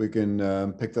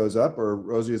pick those up. Or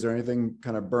Rosie, is there anything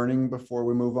kind of burning before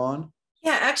we move on?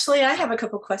 Yeah, actually, I have a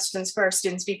couple questions for our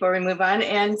students before we move on.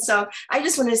 And so I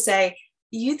just want to say,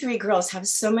 you three girls have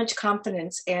so much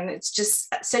confidence, and it's just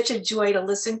such a joy to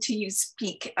listen to you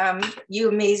speak. You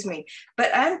amaze me.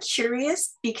 But I'm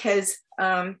curious because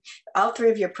all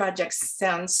three of your projects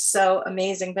sound so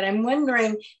amazing, but I'm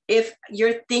wondering if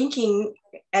you're thinking,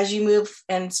 as you move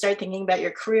and start thinking about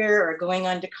your career or going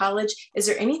on to college, is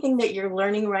there anything that you're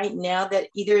learning right now that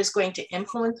either is going to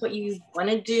influence what you want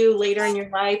to do later in your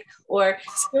life, or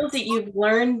skills that you've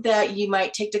learned that you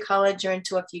might take to college or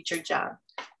into a future job?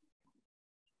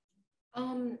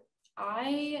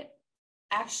 I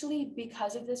actually,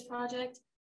 because of this project,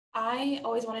 I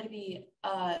always wanted to be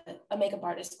a makeup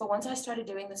artist. But once I started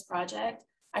doing this project,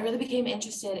 I really became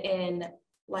interested in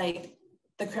like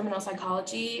the criminal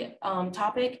psychology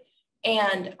topic.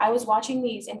 And I was watching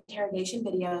these interrogation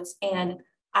videos, and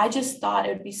I just thought it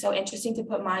would be so interesting to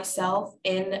put myself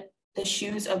in the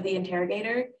shoes of the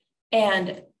interrogator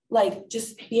and like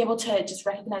just be able to just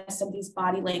recognize somebody's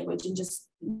body language and just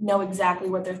know exactly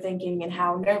what they're thinking and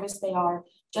how nervous they are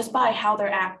just by how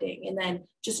they're acting, and then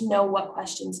just know what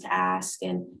questions to ask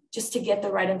and just to get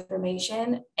the right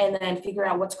information and then figure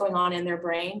out what's going on in their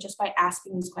brain just by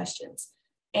asking these questions.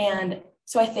 And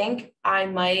so I think I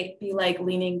might be like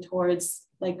leaning towards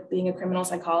like being a criminal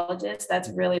psychologist. That's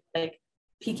really like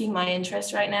piquing my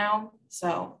interest right now.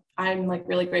 So I'm like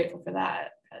really grateful for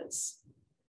that because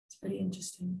it's pretty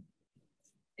interesting.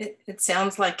 It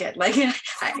sounds like it. Like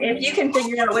if you can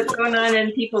figure out what's going on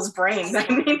in people's brains, I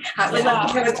mean, I would love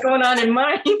to know what's going on in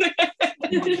mine.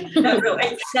 Not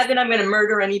really. Not that I'm going to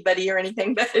murder anybody or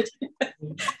anything, but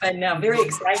no, very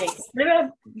exciting. What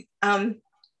about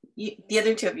the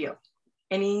other two of you?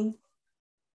 Any?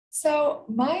 So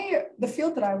the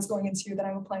field that I was going into that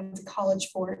I'm applying to college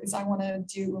for is I want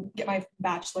to get my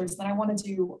bachelor's, then I want to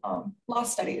do law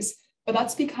studies. But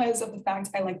that's because of the fact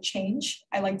I like change.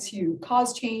 I like to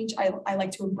cause change. I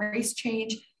like to embrace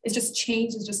change. It's just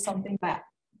change is just something that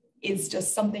is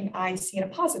just something I see in a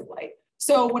positive light.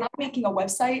 So when I'm making a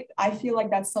website, I feel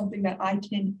like that's something that I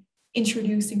can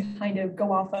introduce and kind of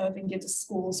go off of and give to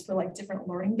schools for like different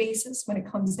learning basis when it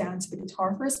comes down to the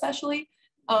guitar for especially.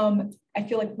 I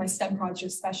feel like my STEM project,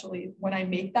 especially when I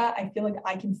make that, I feel like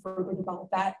I can further develop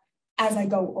that as I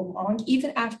go along.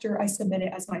 Even after I submit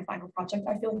it as my final project,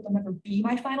 I feel like it'll never be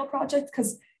my final project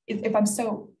because if I'm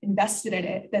so invested in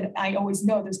it, then I always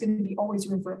know there's going to be always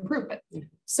room for improvement.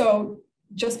 So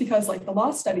just because like the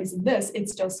law studies and this,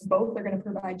 it's just both are going to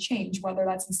provide change, whether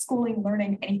that's in schooling,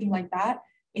 learning, anything like that.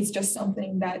 It's just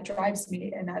something that drives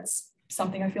me, and that's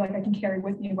something I feel like I can carry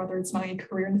with me, whether it's my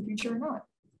career in the future or not.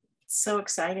 So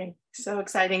exciting. So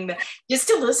exciting just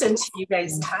to listen to you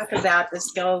guys talk about the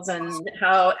skills and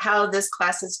how this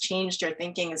class has changed your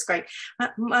thinking is great.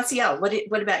 Maciel,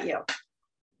 what about you?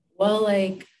 Well,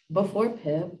 like before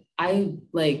PIP, I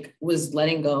like was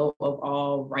letting go of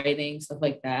all writing, stuff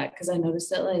like that, because I noticed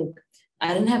that like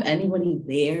I didn't have anybody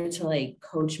there to like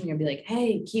coach me or be like,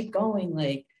 hey, keep going.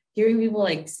 Like hearing people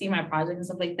like see my project and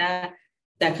stuff like that,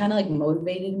 that kind of like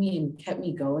motivated me and kept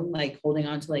me going, like holding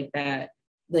on to like that,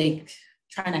 like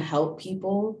trying to help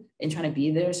people and trying to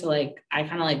be there. So like I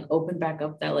kind of like opened back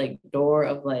up that like door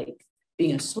of like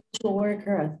being a social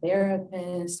worker, a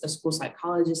therapist, a school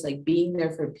psychologist, like being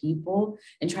there for people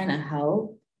and trying to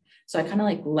help. So I kind of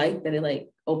like that it like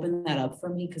opened that up for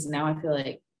me, because now I feel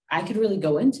like I could really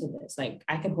go into this. Like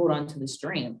I could hold on to this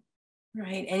dream.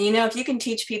 Right. And you know, if you can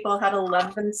teach people how to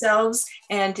love themselves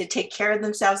and to take care of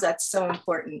themselves, that's so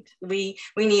important. We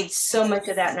need so much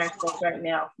of that in our schools right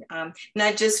now,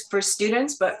 not just for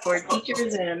students, but for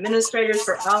teachers and administrators,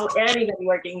 for anybody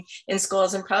working in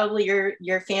schools, and probably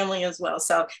your family as well.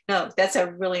 So no, that's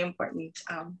a really important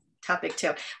topic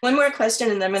too. One more question,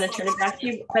 and then I'm going to turn it back to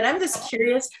you. But I'm just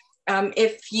curious,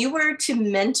 if you were to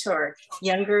mentor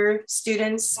younger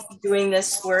students doing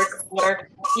this work, or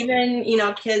even, you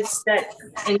know, kids that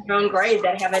in your own grade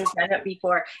that haven't done it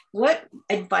before, what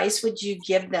advice would you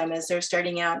give them as they're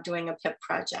starting out doing a PIP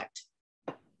project?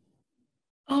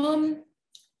 I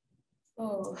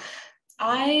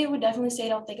would definitely say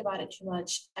don't think about it too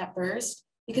much at first,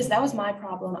 because that was my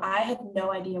problem. I had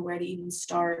no idea where to even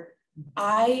start.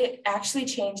 I actually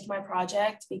changed my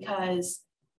project because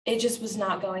it just was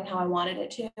not going how I wanted it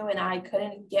to. And I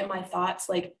couldn't get my thoughts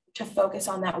like to focus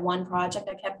on that one project.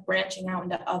 I kept branching out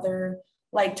into other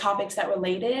like topics that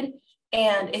related.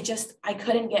 And it just, I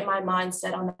couldn't get my mind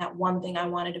set on that one thing I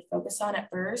wanted to focus on at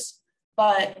first.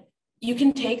 But you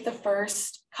can take the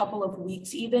first couple of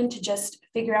weeks even to just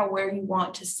figure out where you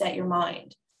want to set your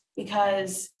mind.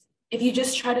 Because if you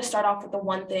just try to start off with the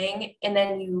one thing and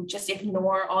then you just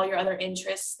ignore all your other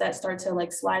interests that start to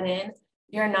like slide in,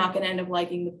 you're not going to end up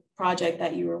liking the project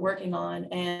that you were working on,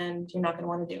 and you're not going to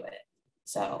want to do it.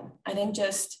 So I think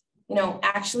just, you know,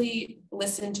 actually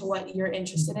listen to what you're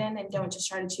interested in, and don't just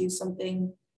try to choose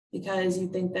something because you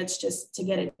think that's just to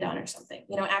get it done or something.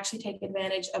 You know, actually take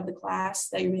advantage of the class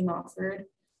that you're being offered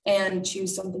and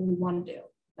choose something you want to do.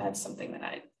 That's something that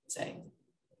I'd say.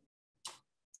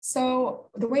 So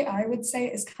the way I would say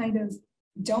is kind of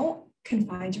don't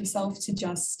confine yourself to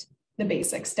just the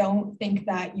basics. Don't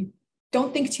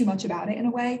think too much about it in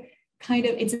a way. Kind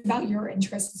of, it's about your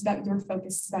interests, it's about your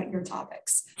focus, it's about your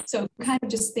topics. So kind of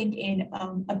just think in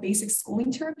a basic schooling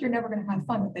term, you're never going to have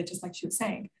fun with it, just like she was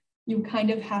saying. You kind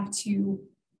of have to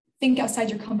think outside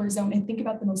your comfort zone and think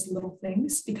about the most little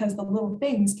things, because the little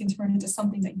things can turn into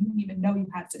something that you didn't even know you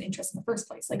had an interest in the first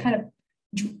place. Like kind of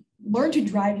learn to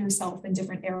drive yourself in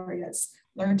different areas.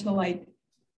 Learn to like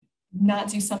not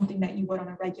do something that you would on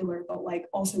a regular, but like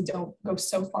also don't go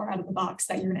so far out of the box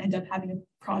that you're going to end up having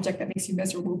a project that makes you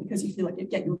miserable because you feel like it'd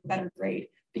get you a better grade.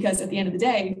 Because at the end of the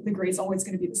day, the grade's always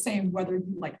going to be the same, whether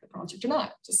you like the project or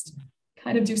not. Just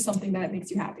kind of do something that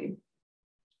makes you happy.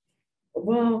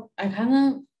 Well, I kind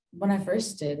of, when I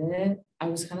first did it, I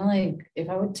was kind of like, if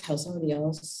I would tell somebody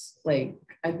else, like,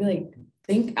 I'd be like,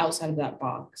 think outside of that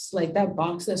box. Like that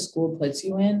box that school puts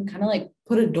you in, kind of like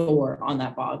put a door on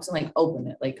that box and like open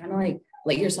it, like kind of like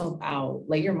let yourself out,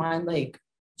 let your mind like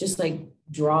just like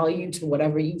draw you to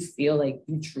whatever you feel like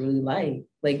you truly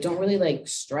like don't really like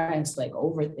stress like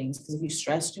over things, because if you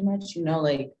stress too much, you know,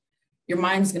 like your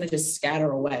mind's going to just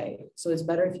scatter away. So it's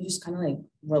better if you just kind of like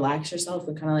relax yourself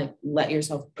and kind of like let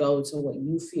yourself go to what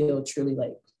you feel truly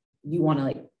like you want to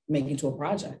like make into a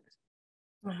project.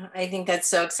 I think that's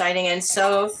so exciting and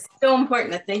so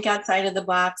important to think outside of the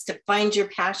box, to find your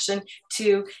passion,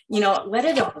 to, you know, let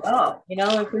it evolve, you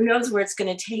know, who knows where it's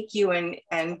going to take you.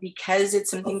 And because it's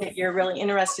something that you're really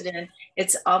interested in,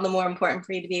 it's all the more important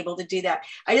for you to be able to do that.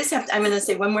 I'm going to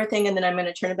say one more thing, and then I'm going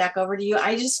to turn it back over to you.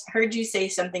 I just heard you say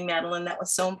something, Madeline, that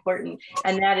was so important.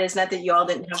 And that is, not that you all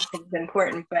didn't have to think it's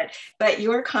important, but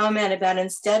your comment about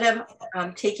instead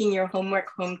of taking your homework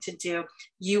home to do,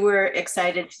 you were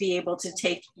excited to be able to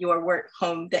take your work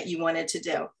home that you wanted to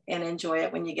do and enjoy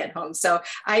it when you get home. So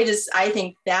I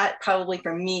think that probably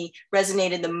for me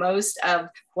resonated the most of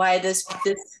why this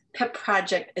PIP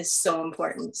project is so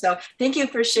important. So thank you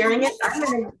for sharing it. I'm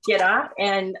going to get off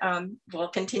and we'll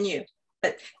continue.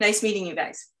 But nice meeting you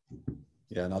guys.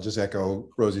 Yeah, and I'll just echo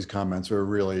Rosie's comments. We're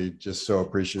really just so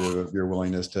appreciative of your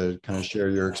willingness to kind of share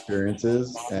your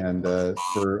experiences and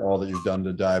for all that you've done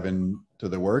to dive into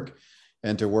the work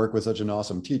and to work with such an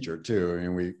awesome teacher too. I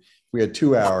mean, we had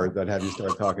 2 hours that have you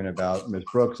start talking about Ms.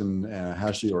 Brooks and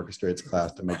how she orchestrates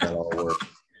class to make that all work.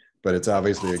 But it's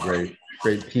obviously a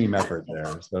great team effort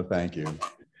there. So thank you.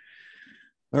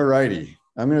 All righty.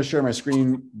 I'm going to share my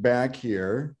screen back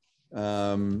here.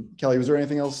 Kelly, was there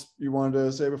anything else you wanted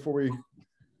to say before we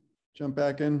jump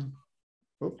back in?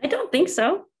 Oh. I don't think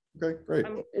so. Okay, great.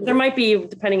 There might be,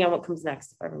 depending on what comes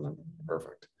next, if I remember.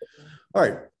 Perfect. All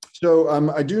right. So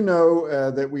I do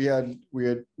know that we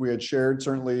had shared,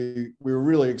 certainly we were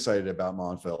really excited about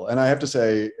Montville. And I have to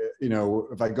say, you know,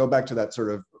 if I go back to that sort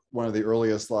of one of the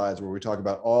earliest slides where we talk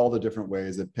about all the different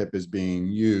ways that PIP is being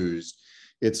used,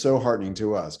 it's so heartening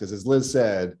to us because, as Liz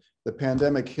said, the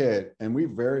pandemic hit and we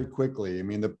very quickly, I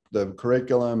mean, the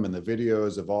curriculum and the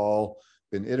videos have all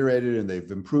been iterated and they've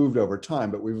improved over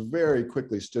time, but we very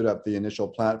quickly stood up the initial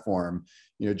platform,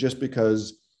 you know, just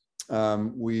because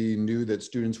we knew that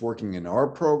students working in our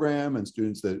program and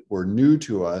students that were new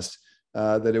to us,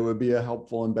 that it would be a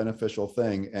helpful and beneficial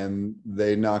thing. And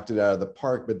they knocked it out of the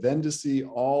park. But then to see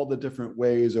all the different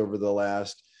ways over the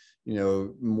last, you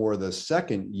know, more the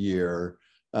second year,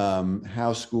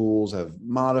 how schools have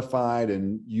modified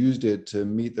and used it to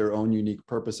meet their own unique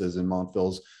purposes. And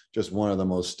Montville's just one of the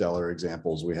most stellar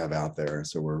examples we have out there.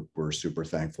 So we're super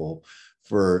thankful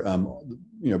for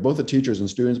you know, both the teachers and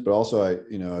students, but also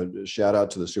you know, a shout out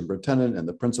to the superintendent and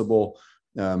the principal,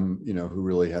 you know, who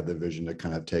really had the vision to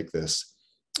kind of take this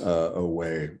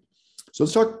away. So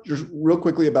let's talk just real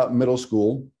quickly about middle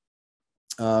school.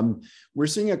 We're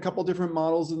seeing a couple different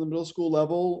models in the middle school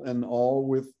level, and all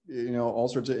with, you know, all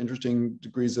sorts of interesting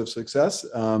degrees of success.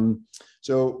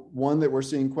 So one that we're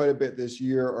seeing quite a bit this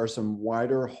year are some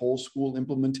wider whole school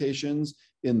implementations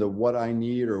in the what I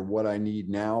need or what I need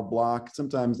now block.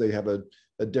 Sometimes they have a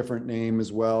different name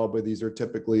as well, but these are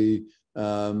typically,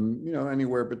 you know,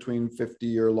 anywhere between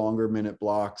 50 or longer minute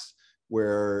blocks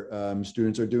where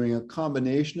students are doing a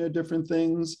combination of different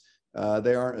things.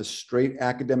 They aren't a straight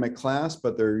academic class,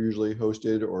 but they're usually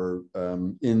hosted or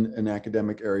in an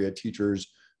academic area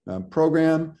teacher's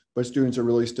program, but students are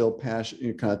really still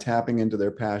kind of tapping into their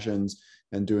passions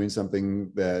and doing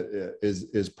something that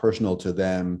is personal to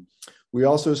them. We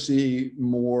also see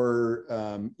more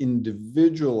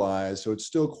individualized, so it's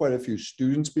still quite a few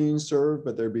students being served,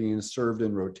 but they're being served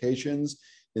in rotations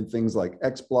in things like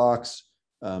X blocks,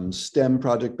 STEM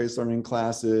project-based learning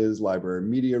classes, library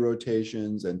media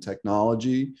rotations, and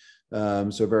technology.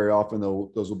 So very often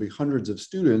those will be hundreds of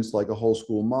students, like a whole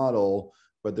school model,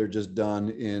 but they're just done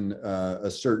in a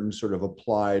certain sort of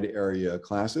applied area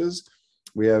classes.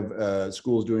 We have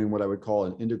schools doing what I would call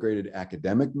an integrated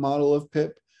academic model of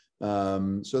PIP.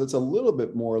 So it's a little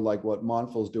bit more like what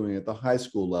Montville is doing at the high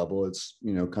school level. It's,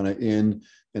 you know, kind of in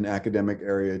an academic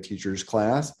area teacher's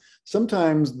class.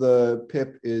 Sometimes the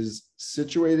PIP is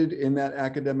situated in that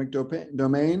academic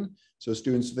domain. So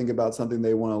students think about something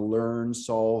they want to learn,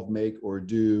 solve, make, or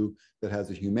do that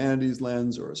has a humanities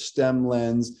lens or a STEM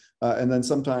lens. And then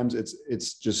sometimes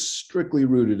it's just strictly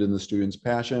rooted in the student's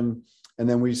passion. And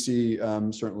then we see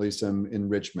certainly some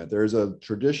enrichment. There's a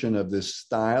tradition of this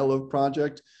style of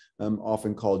project,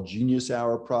 often called Genius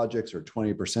Hour projects or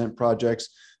 20% projects,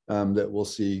 that we'll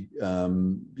see,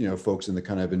 you know, folks in the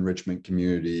kind of enrichment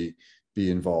community be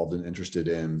involved and interested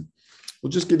in. We'll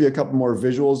just give you a couple more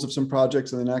visuals of some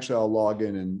projects, and then actually I'll log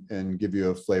in and give you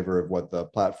a flavor of what the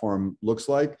platform looks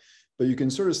like. But you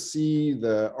can sort of see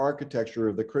the architecture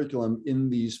of the curriculum in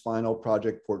these final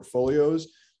project portfolios.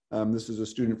 This is a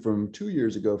student from 2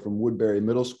 years ago from Woodbury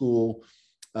Middle School,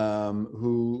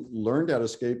 who learned how to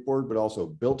skateboard, but also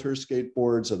built her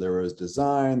skateboard. So there was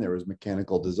design, there was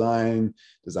mechanical design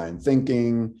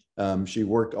thinking. She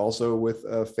worked also with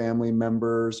a family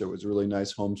member. So it was a really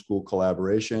nice homeschool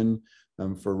collaboration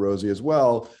for Rosie as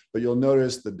well. But you'll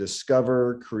notice the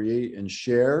discover, create, and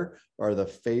share are the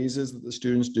phases that the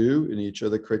students do in each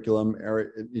of the curriculum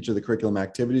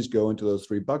activities go into those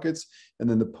 3 buckets. And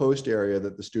then the post area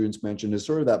that the students mentioned is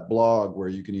sort of that blog where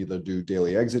you can either do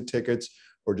daily exit tickets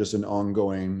or just an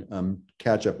ongoing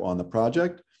catch up on the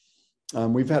project.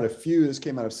 We've had a few, this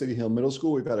came out of City Hill Middle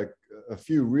School. We've had a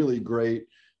few really great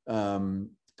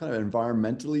kind of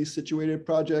environmentally situated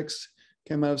projects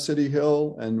came out of City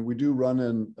Hill, and we do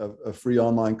run a free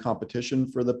online competition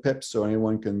for the PIP, so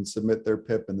anyone can submit their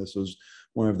PIP, and this was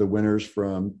one of the winners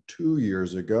from 2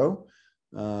 years ago.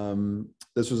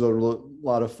 This was a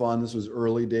lot of fun. This was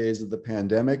early days of the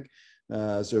pandemic.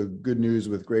 So good news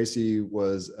with Gracie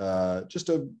was just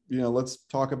let's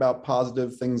talk about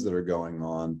positive things that are going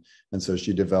on. And so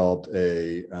she developed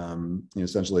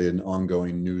essentially an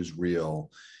ongoing newsreel.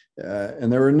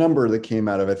 And there were a number that came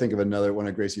out of, I think of another one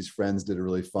of Gracie's friends did a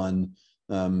really fun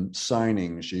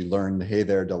signing. She learned Hey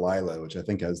There Delilah, which I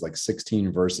think has like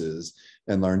 16 verses,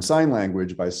 and learned sign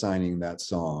language by signing that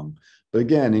song. But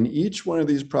again, in each one of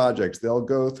these projects, they'll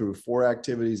go through 4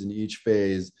 activities in each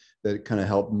phase that kind of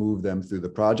help move them through the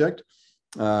project.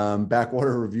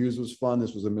 Backwater reviews was fun.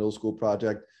 This was a middle school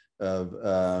project of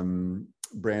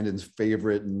Brandon's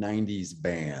favorite 90s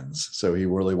bands. So he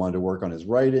really wanted to work on his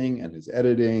writing and his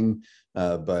editing,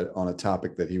 but on a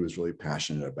topic that he was really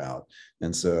passionate about.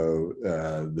 And so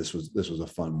this was a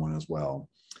fun one as well.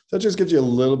 So that just gives you a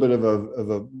little bit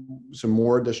of some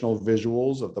more additional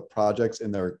visuals of the projects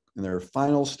in their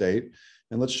final state.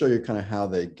 And let's show you kind of how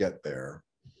they get there.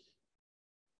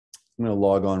 I'm going to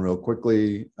log on real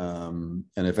quickly. And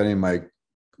if any of my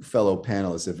fellow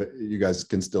panelists, if you guys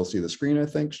can still see the screen, I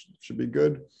think should be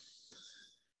good.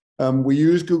 We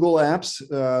use Google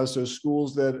Apps. So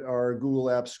schools that are Google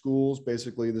Apps schools,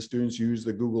 basically the students use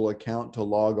the Google account to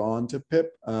log on to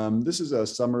PIP. This is a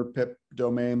summer PIP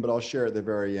domain, but I'll share at the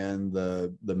very end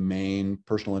the main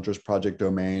personal interest project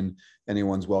domain.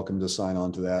 Anyone's welcome to sign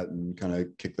on to that and kind of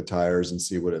kick the tires and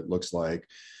see what it looks like.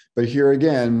 But here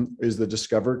again is the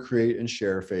discover, create, and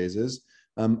share phases.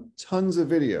 Tons of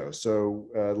video. So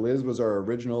Liz was our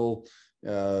original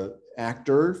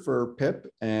actor for PIP,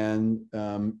 and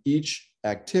each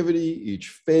activity,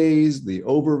 each phase, the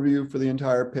overview for the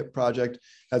entire PIP project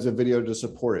has a video to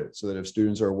support it, so that if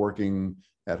students are working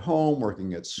at home,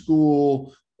 working at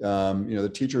school,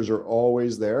 the teachers are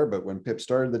always there, but when PIP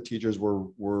started, the teachers were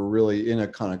really in a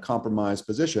kind of compromised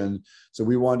position. So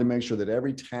we wanted to make sure that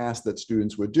every task that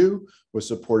students would do was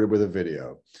supported with a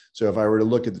video. So if I were to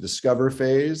look at the discover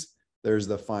phase, there's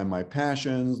the find my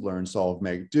passions, learn, solve,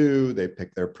 make, do. They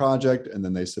pick their project and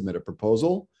then they submit a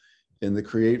proposal. In the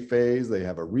create phase, they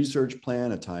have a research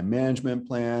plan, a time management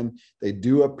plan. They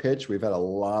do a pitch. We've had a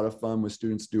lot of fun with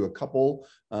students do a couple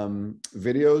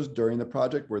videos during the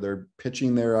project where they're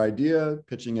pitching their idea,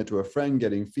 pitching it to a friend,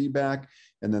 getting feedback,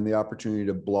 and then the opportunity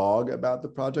to blog about the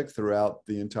project throughout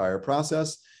the entire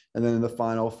process. And then in the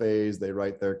final phase, they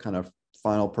write their kind of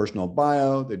final personal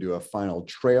bio. They do a final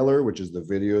trailer, which is the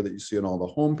video that you see on all the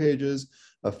home pages,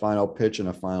 a final pitch, and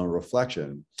a final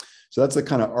reflection. So that's the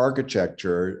kind of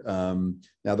architecture.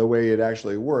 Now, the way it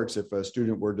actually works, if a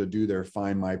student were to do their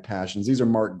Find My Passions, these are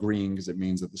marked green because it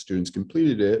means that the students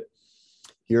completed it.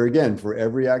 Here again, for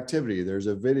every activity, there's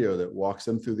a video that walks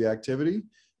them through the activity.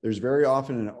 There's very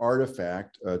often an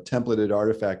artifact, a templated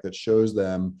artifact that shows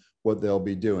them what they'll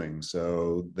be doing.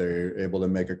 So they're able to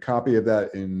make a copy of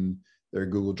that in their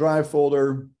Google Drive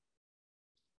folder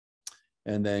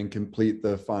and then complete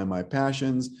the Find My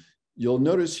Passions. You'll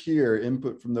notice here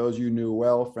input from those you knew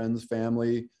well, friends,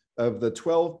 family. Of the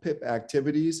 12 PIP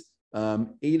activities,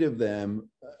 8 of them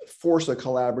force a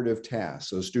collaborative task.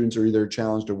 So students are either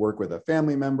challenged to work with a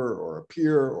family member or a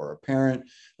peer or a parent,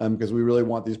 because we really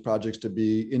want these projects to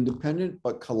be independent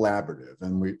but collaborative.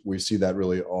 And we see that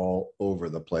really all over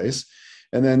the place.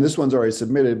 And then this one's already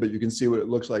submitted, but you can see what it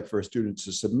looks like for a student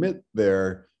to submit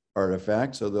their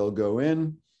artifact. So they'll go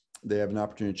in, they have an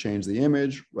opportunity to change the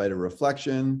image, write a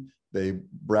reflection, they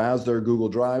browse their Google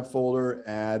Drive folder,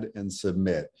 add, and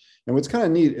submit. And what's kind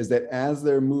of neat is that as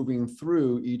they're moving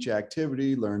through each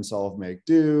activity, learn, solve, make,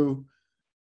 do,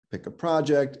 pick a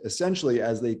project, essentially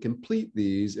as they complete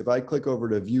these, if I click over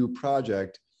to view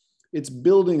project, it's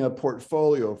building a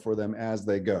portfolio for them as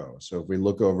they go. So if we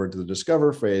look over to the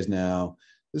discover phase now,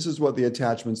 this is what the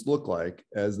attachments look like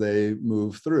as they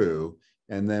move through.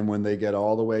 And then when they get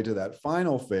all the way to that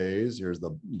final phase, here's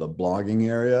the blogging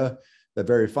area, that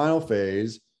very final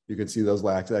phase, you can see those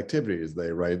last activities.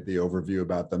 They write the overview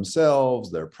about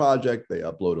themselves, their project, they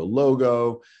upload a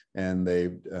logo, and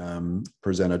they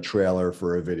present a trailer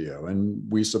for a video. And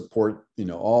we support,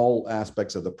 all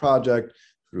aspects of the project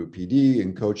through PD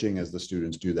and coaching as the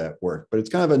students do that work. But it's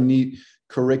kind of a neat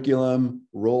curriculum,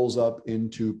 rolls up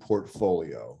into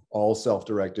portfolio, all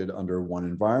self-directed under one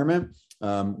environment,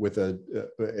 with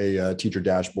a teacher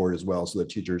dashboard as well, so that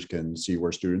teachers can see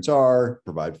where students are,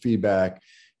 provide feedback,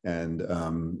 and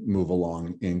move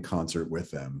along in concert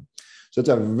with them. So it's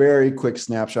a very quick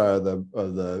snapshot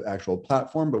of the actual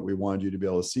platform, but we wanted you to be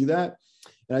able to see that.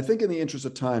 And I think in the interest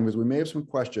of time, because we may have some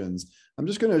questions, I'm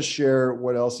just going to share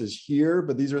what else is here,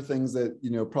 but these are things that,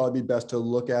 probably be best to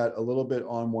look at a little bit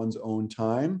on one's own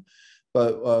time.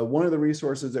 But one of the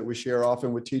resources that we share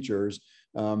often with teachers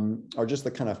are just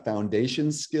the kind of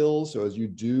foundation skills. So as you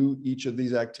do each of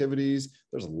these activities,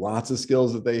 there's lots of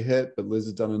skills that they hit, but Liz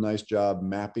has done a nice job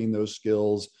mapping those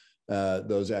skills,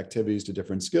 those activities to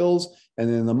different skills. And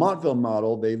in the Montville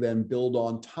model, they then build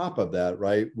on top of that,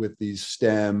 right, with these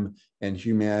STEM and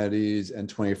humanities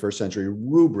and 21st century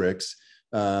rubrics,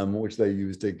 which they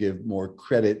use to give more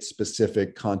credit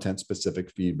specific, content specific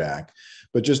feedback.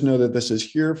 But just know that this is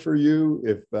here for you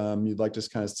if you'd like to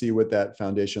kind of see what that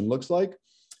foundation looks like.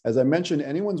 As I mentioned,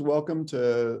 anyone's welcome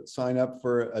to sign up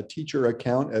for a teacher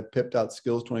account at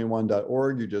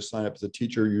pip.skills21.org. You just sign up as a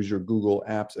teacher, use your Google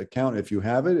Apps account if you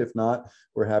have it. If not,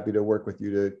 we're happy to work with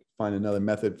you to find another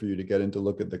method for you to get in to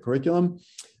look at the curriculum.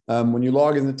 When you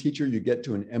log in the teacher, you get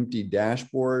to an empty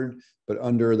dashboard, but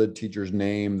under the teacher's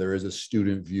name, there is a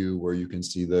student view where you can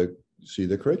see the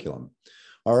curriculum.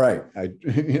 All right,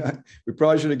 we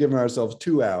probably should have given ourselves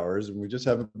 2 hours, and we just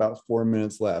have about 4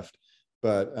 minutes left.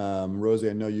 But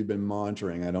Rosie, I know you've been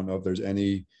monitoring. I don't know if there's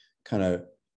any kind of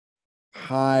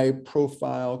high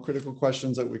profile critical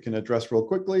questions that we can address real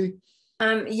quickly.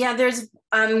 Yeah, there's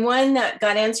one that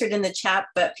got answered in the chat,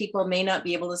 but people may not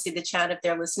be able to see the chat if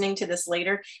they're listening to this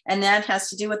later. And that has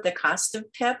to do with the cost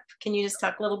of PIP. Can you just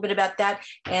talk a little bit about that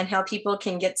and how people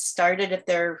can get started if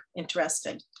they're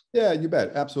interested? Yeah, you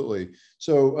bet. Absolutely.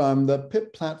 So the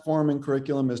PIP platform and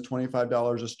curriculum is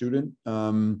 $25 a student.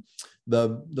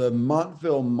 The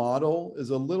Montville model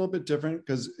is a little bit different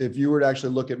because if you were to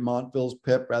actually look at Montville's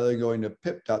PIP, rather than going to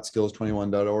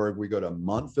pip.skills21.org, we go to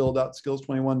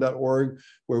montville.skills21.org,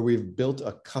 where we've built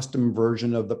a custom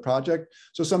version of the project.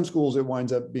 So some schools, it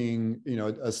winds up being,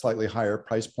 a slightly higher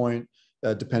price point,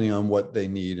 depending on what they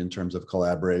need in terms of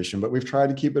collaboration. But we've tried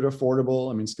to keep it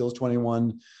affordable. I mean,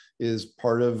 Skills21 is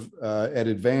part of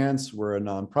EdAdvance. We're a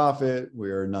nonprofit.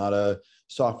 We're not a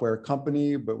software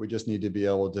company, but we just need to be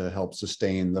able to help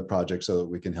sustain the project so that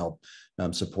we can help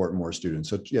support more students.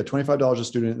 So yeah, $25 a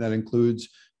student. That includes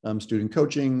student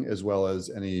coaching as well as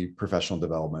any professional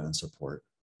development and support.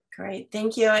 Great,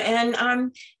 thank you.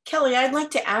 And Kelly, I'd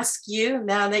like to ask you,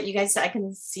 now that you guys, I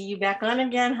can see you back on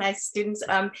again. Hi, students.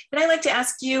 But I'd like to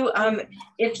ask you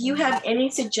if you have any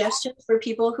suggestions for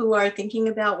people who are thinking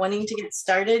about wanting to get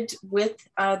started with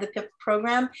the PIP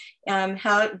program,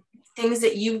 how things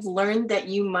that you've learned that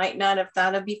you might not have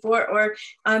thought of before, or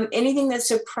anything that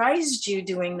surprised you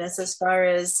doing this as far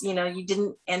as, you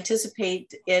didn't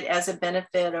anticipate it as a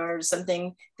benefit or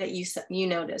something that you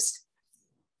noticed.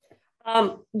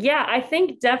 Yeah, I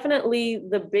think definitely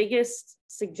the biggest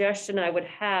suggestion I would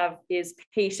have is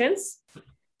patience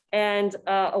and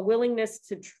a willingness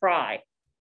to try.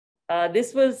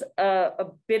 This was a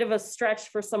bit of a stretch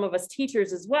for some of us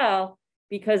teachers as well,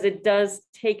 because it does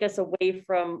take us away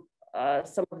from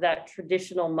some of that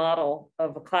traditional model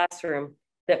of a classroom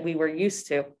that we were used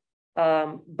to.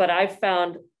 But I've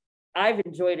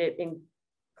enjoyed it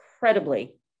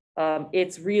incredibly.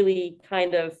 It's really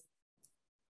kind of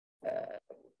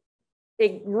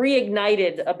it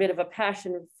reignited a bit of a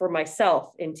passion for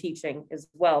myself in teaching as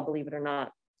well, believe it or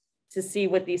not, to see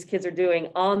what these kids are doing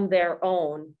on their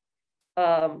own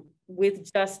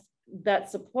with just that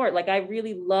support. Like, I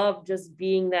really love just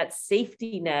being that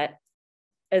safety net,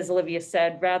 as Olivia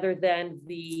said, rather than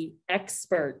the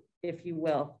expert, if you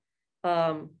will.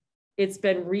 It's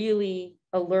been really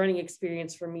a learning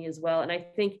experience for me as well. And I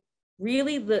think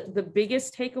really the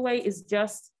biggest takeaway is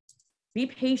just be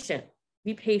patient.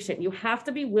 Be patient. You have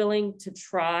to be willing to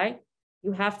try.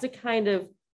 You have to kind of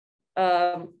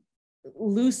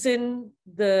loosen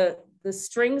the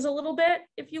strings a little bit,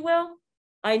 if you will.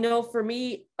 I know for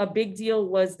me, a big deal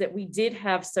was that we did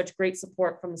have such great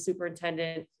support from the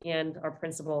superintendent and our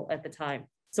principal at the time.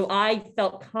 So I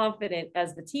felt confident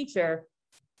as the teacher,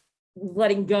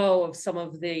 letting go of some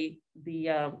of the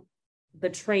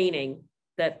training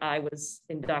that I was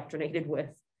indoctrinated with.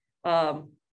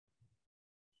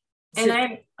 And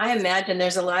I imagine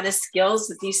there's a lot of skills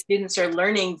that these students are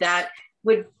learning that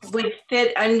would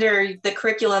fit under the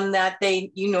curriculum that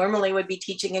you normally would be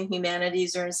teaching in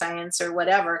humanities or in science or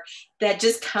whatever, that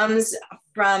just comes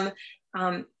from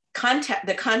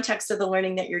the context of the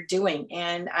learning that you're doing.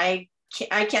 And I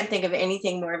can't think of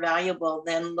anything more valuable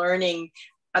than learning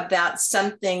about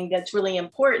something that's really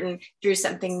important through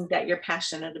something that you're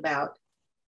passionate about.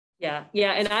 Yeah.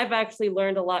 And I've actually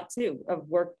learned a lot too. I've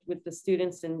worked with the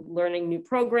students and learning new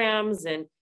programs and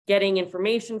getting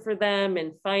information for them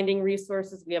and finding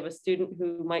resources. We have a student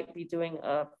who might be doing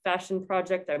a fashion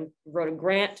project. I wrote a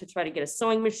grant to try to get a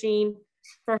sewing machine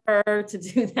for her to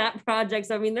do that project.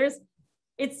 So, I mean,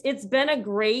 it's been a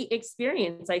great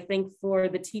experience, I think, for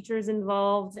the teachers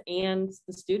involved and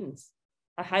the students.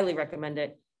 I highly recommend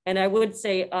it. And I would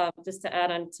say, just to add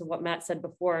on to what Matt said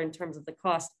before in terms of the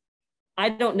cost, I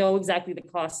don't know exactly the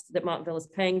cost that Montville is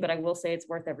paying, but I will say it's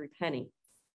worth every penny.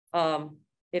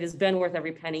 It has been worth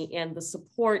every penny, and the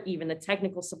support, even the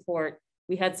technical support.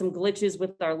 We had some glitches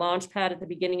with our launch pad at the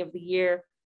beginning of the year.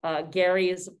 Gary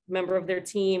is a member of their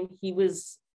team. He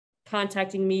was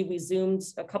contacting me. We Zoomed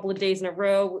a couple of days in a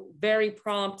row, very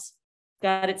prompt,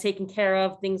 got it taken care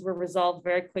of. Things were resolved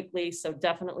very quickly. So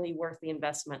definitely worth the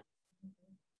investment.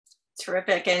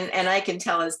 Terrific. And I can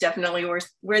tell it's definitely worth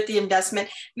the investment.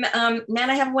 Matt,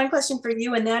 I have one question for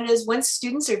you, and that is, once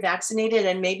students are vaccinated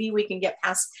and maybe we can get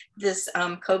past this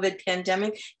COVID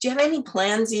pandemic, do you have any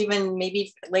plans even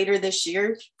maybe later this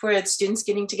year for students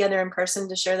getting together in person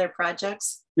to share their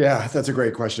projects? Yeah, that's a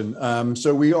great question.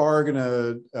 So we are going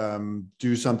to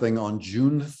do something on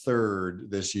June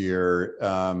 3rd this year,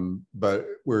 but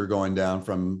we're going down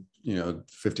from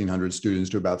 1,500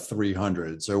 students to about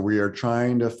 300. So we are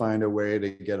trying to find a way to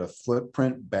get a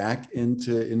footprint back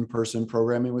into in-person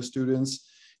programming with students,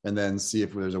 and then see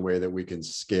if there's a way that we can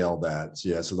scale that. So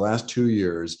yeah, so the last 2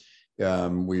 years,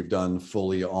 we've done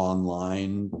fully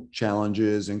online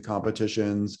challenges and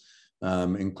competitions,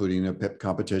 including a PIP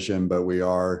competition, but we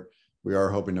are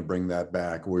hoping to bring that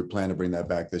back. We plan to bring that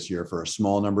back this year for a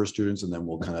small number of students, and then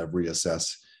we'll kind of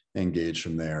reassess, engage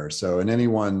from there. So, and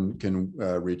anyone can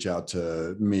reach out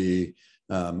to me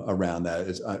around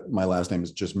that. My last name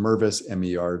is just Mervis,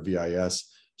 MERVIS.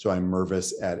 So I'm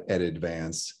Mervis at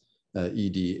EdAdvance,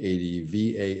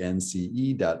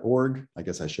 EdAdvance.org. I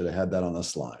guess I should have had that on the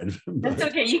slide. That's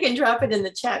okay. You can drop it in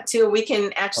the chat too. We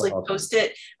can actually post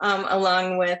it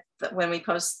along with when we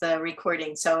post the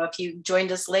recording. So if you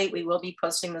joined us late, we will be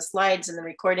posting the slides and the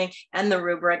recording and the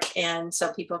rubric. And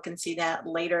so people can see that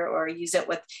later or use it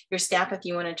with your staff if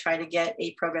you want to try to get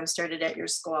a program started at your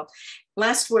school.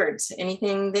 Last words,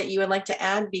 anything that you would like to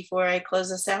add before I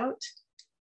close us out?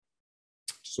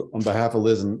 So on behalf of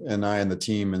Liz and I and the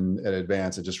team at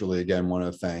EdAdvance, I just really, again, want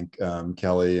to thank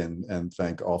Kelly and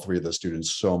thank all three of the students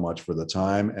so much for the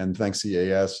time. And thanks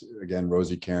CAS, again,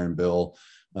 Rosie, Karen, Bill,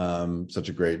 such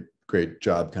a great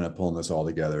job kind of pulling this all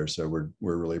together. So we're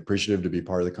really appreciative to be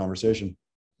part of the conversation.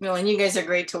 Well, and you guys are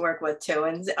great to work with too.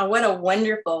 And what a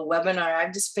wonderful webinar.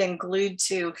 I've just been glued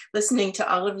to listening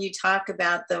to all of you talk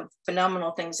about the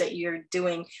phenomenal things that you're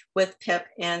doing with PIP.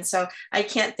 And so I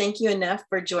can't thank you enough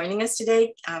for joining us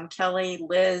today, Kelly,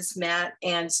 Liz, Matt,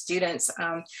 and students,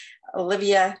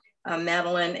 Olivia,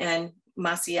 Madeline, and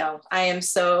Maciel. I am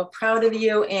so proud of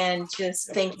you, and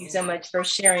just thank you so much for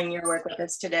sharing your work with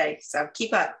us today. So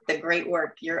keep up the great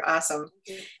work. You're awesome.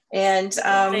 And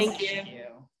thank you.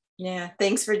 Yeah,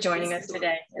 thanks for joining us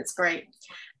today. It's great.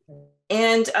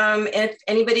 And if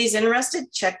anybody's interested,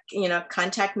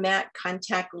 contact Matt,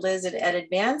 contact Liz at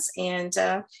EdAdvance, and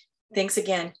thanks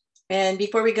again. And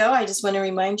before we go, I just want to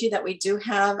remind you that we do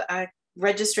have a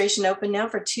registration open now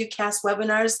for 2 CAS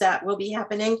webinars that will be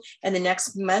happening in the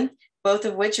next month, both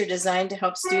of which are designed to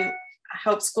help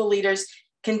school leaders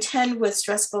contend with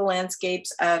stressful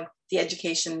landscapes of the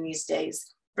education these days.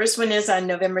 First one is on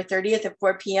November 30th at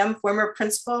 4 p.m. Former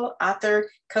principal, author,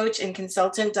 coach, and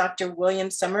consultant, Dr. William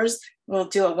Summers, will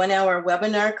do a 1-hour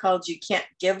webinar called You Can't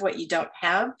Give What You Don't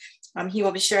Have. He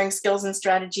will be sharing skills and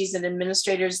strategies that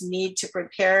administrators need to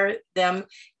prepare them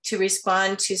to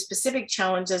respond to specific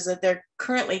challenges that they're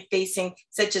currently facing,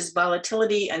 such as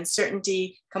volatility,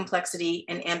 uncertainty, complexity,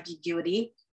 and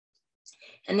ambiguity.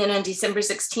 And then on December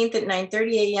 16th at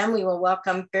 9:30 a.m., we will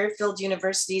welcome Fairfield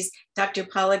University's Dr.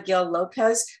 Paula Gil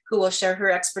Lopez, who will share her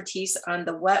expertise on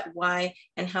the what, why,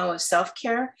 and how of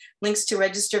self-care. Links to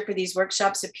register for these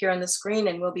workshops appear on the screen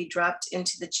and will be dropped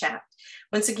into the chat.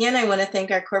 Once again, I want to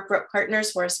thank our corporate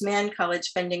partners, Horace Mann,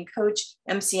 College Funding Coach,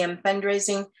 MCM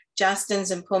Fundraising, Jostens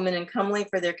and Pullman and Cumley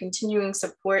for their continuing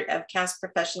support of CAS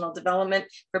professional development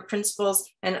for principals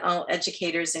and all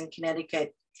educators in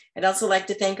Connecticut. I'd also like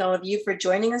to thank all of you for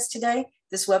joining us today.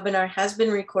 This webinar has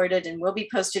been recorded and will be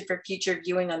posted for future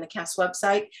viewing on the CAS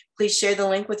website. Please share the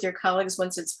link with your colleagues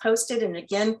once it's posted. And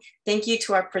again, thank you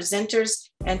to our presenters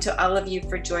and to all of you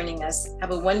for joining us.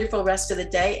 Have a wonderful rest of the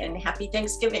day and happy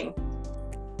Thanksgiving.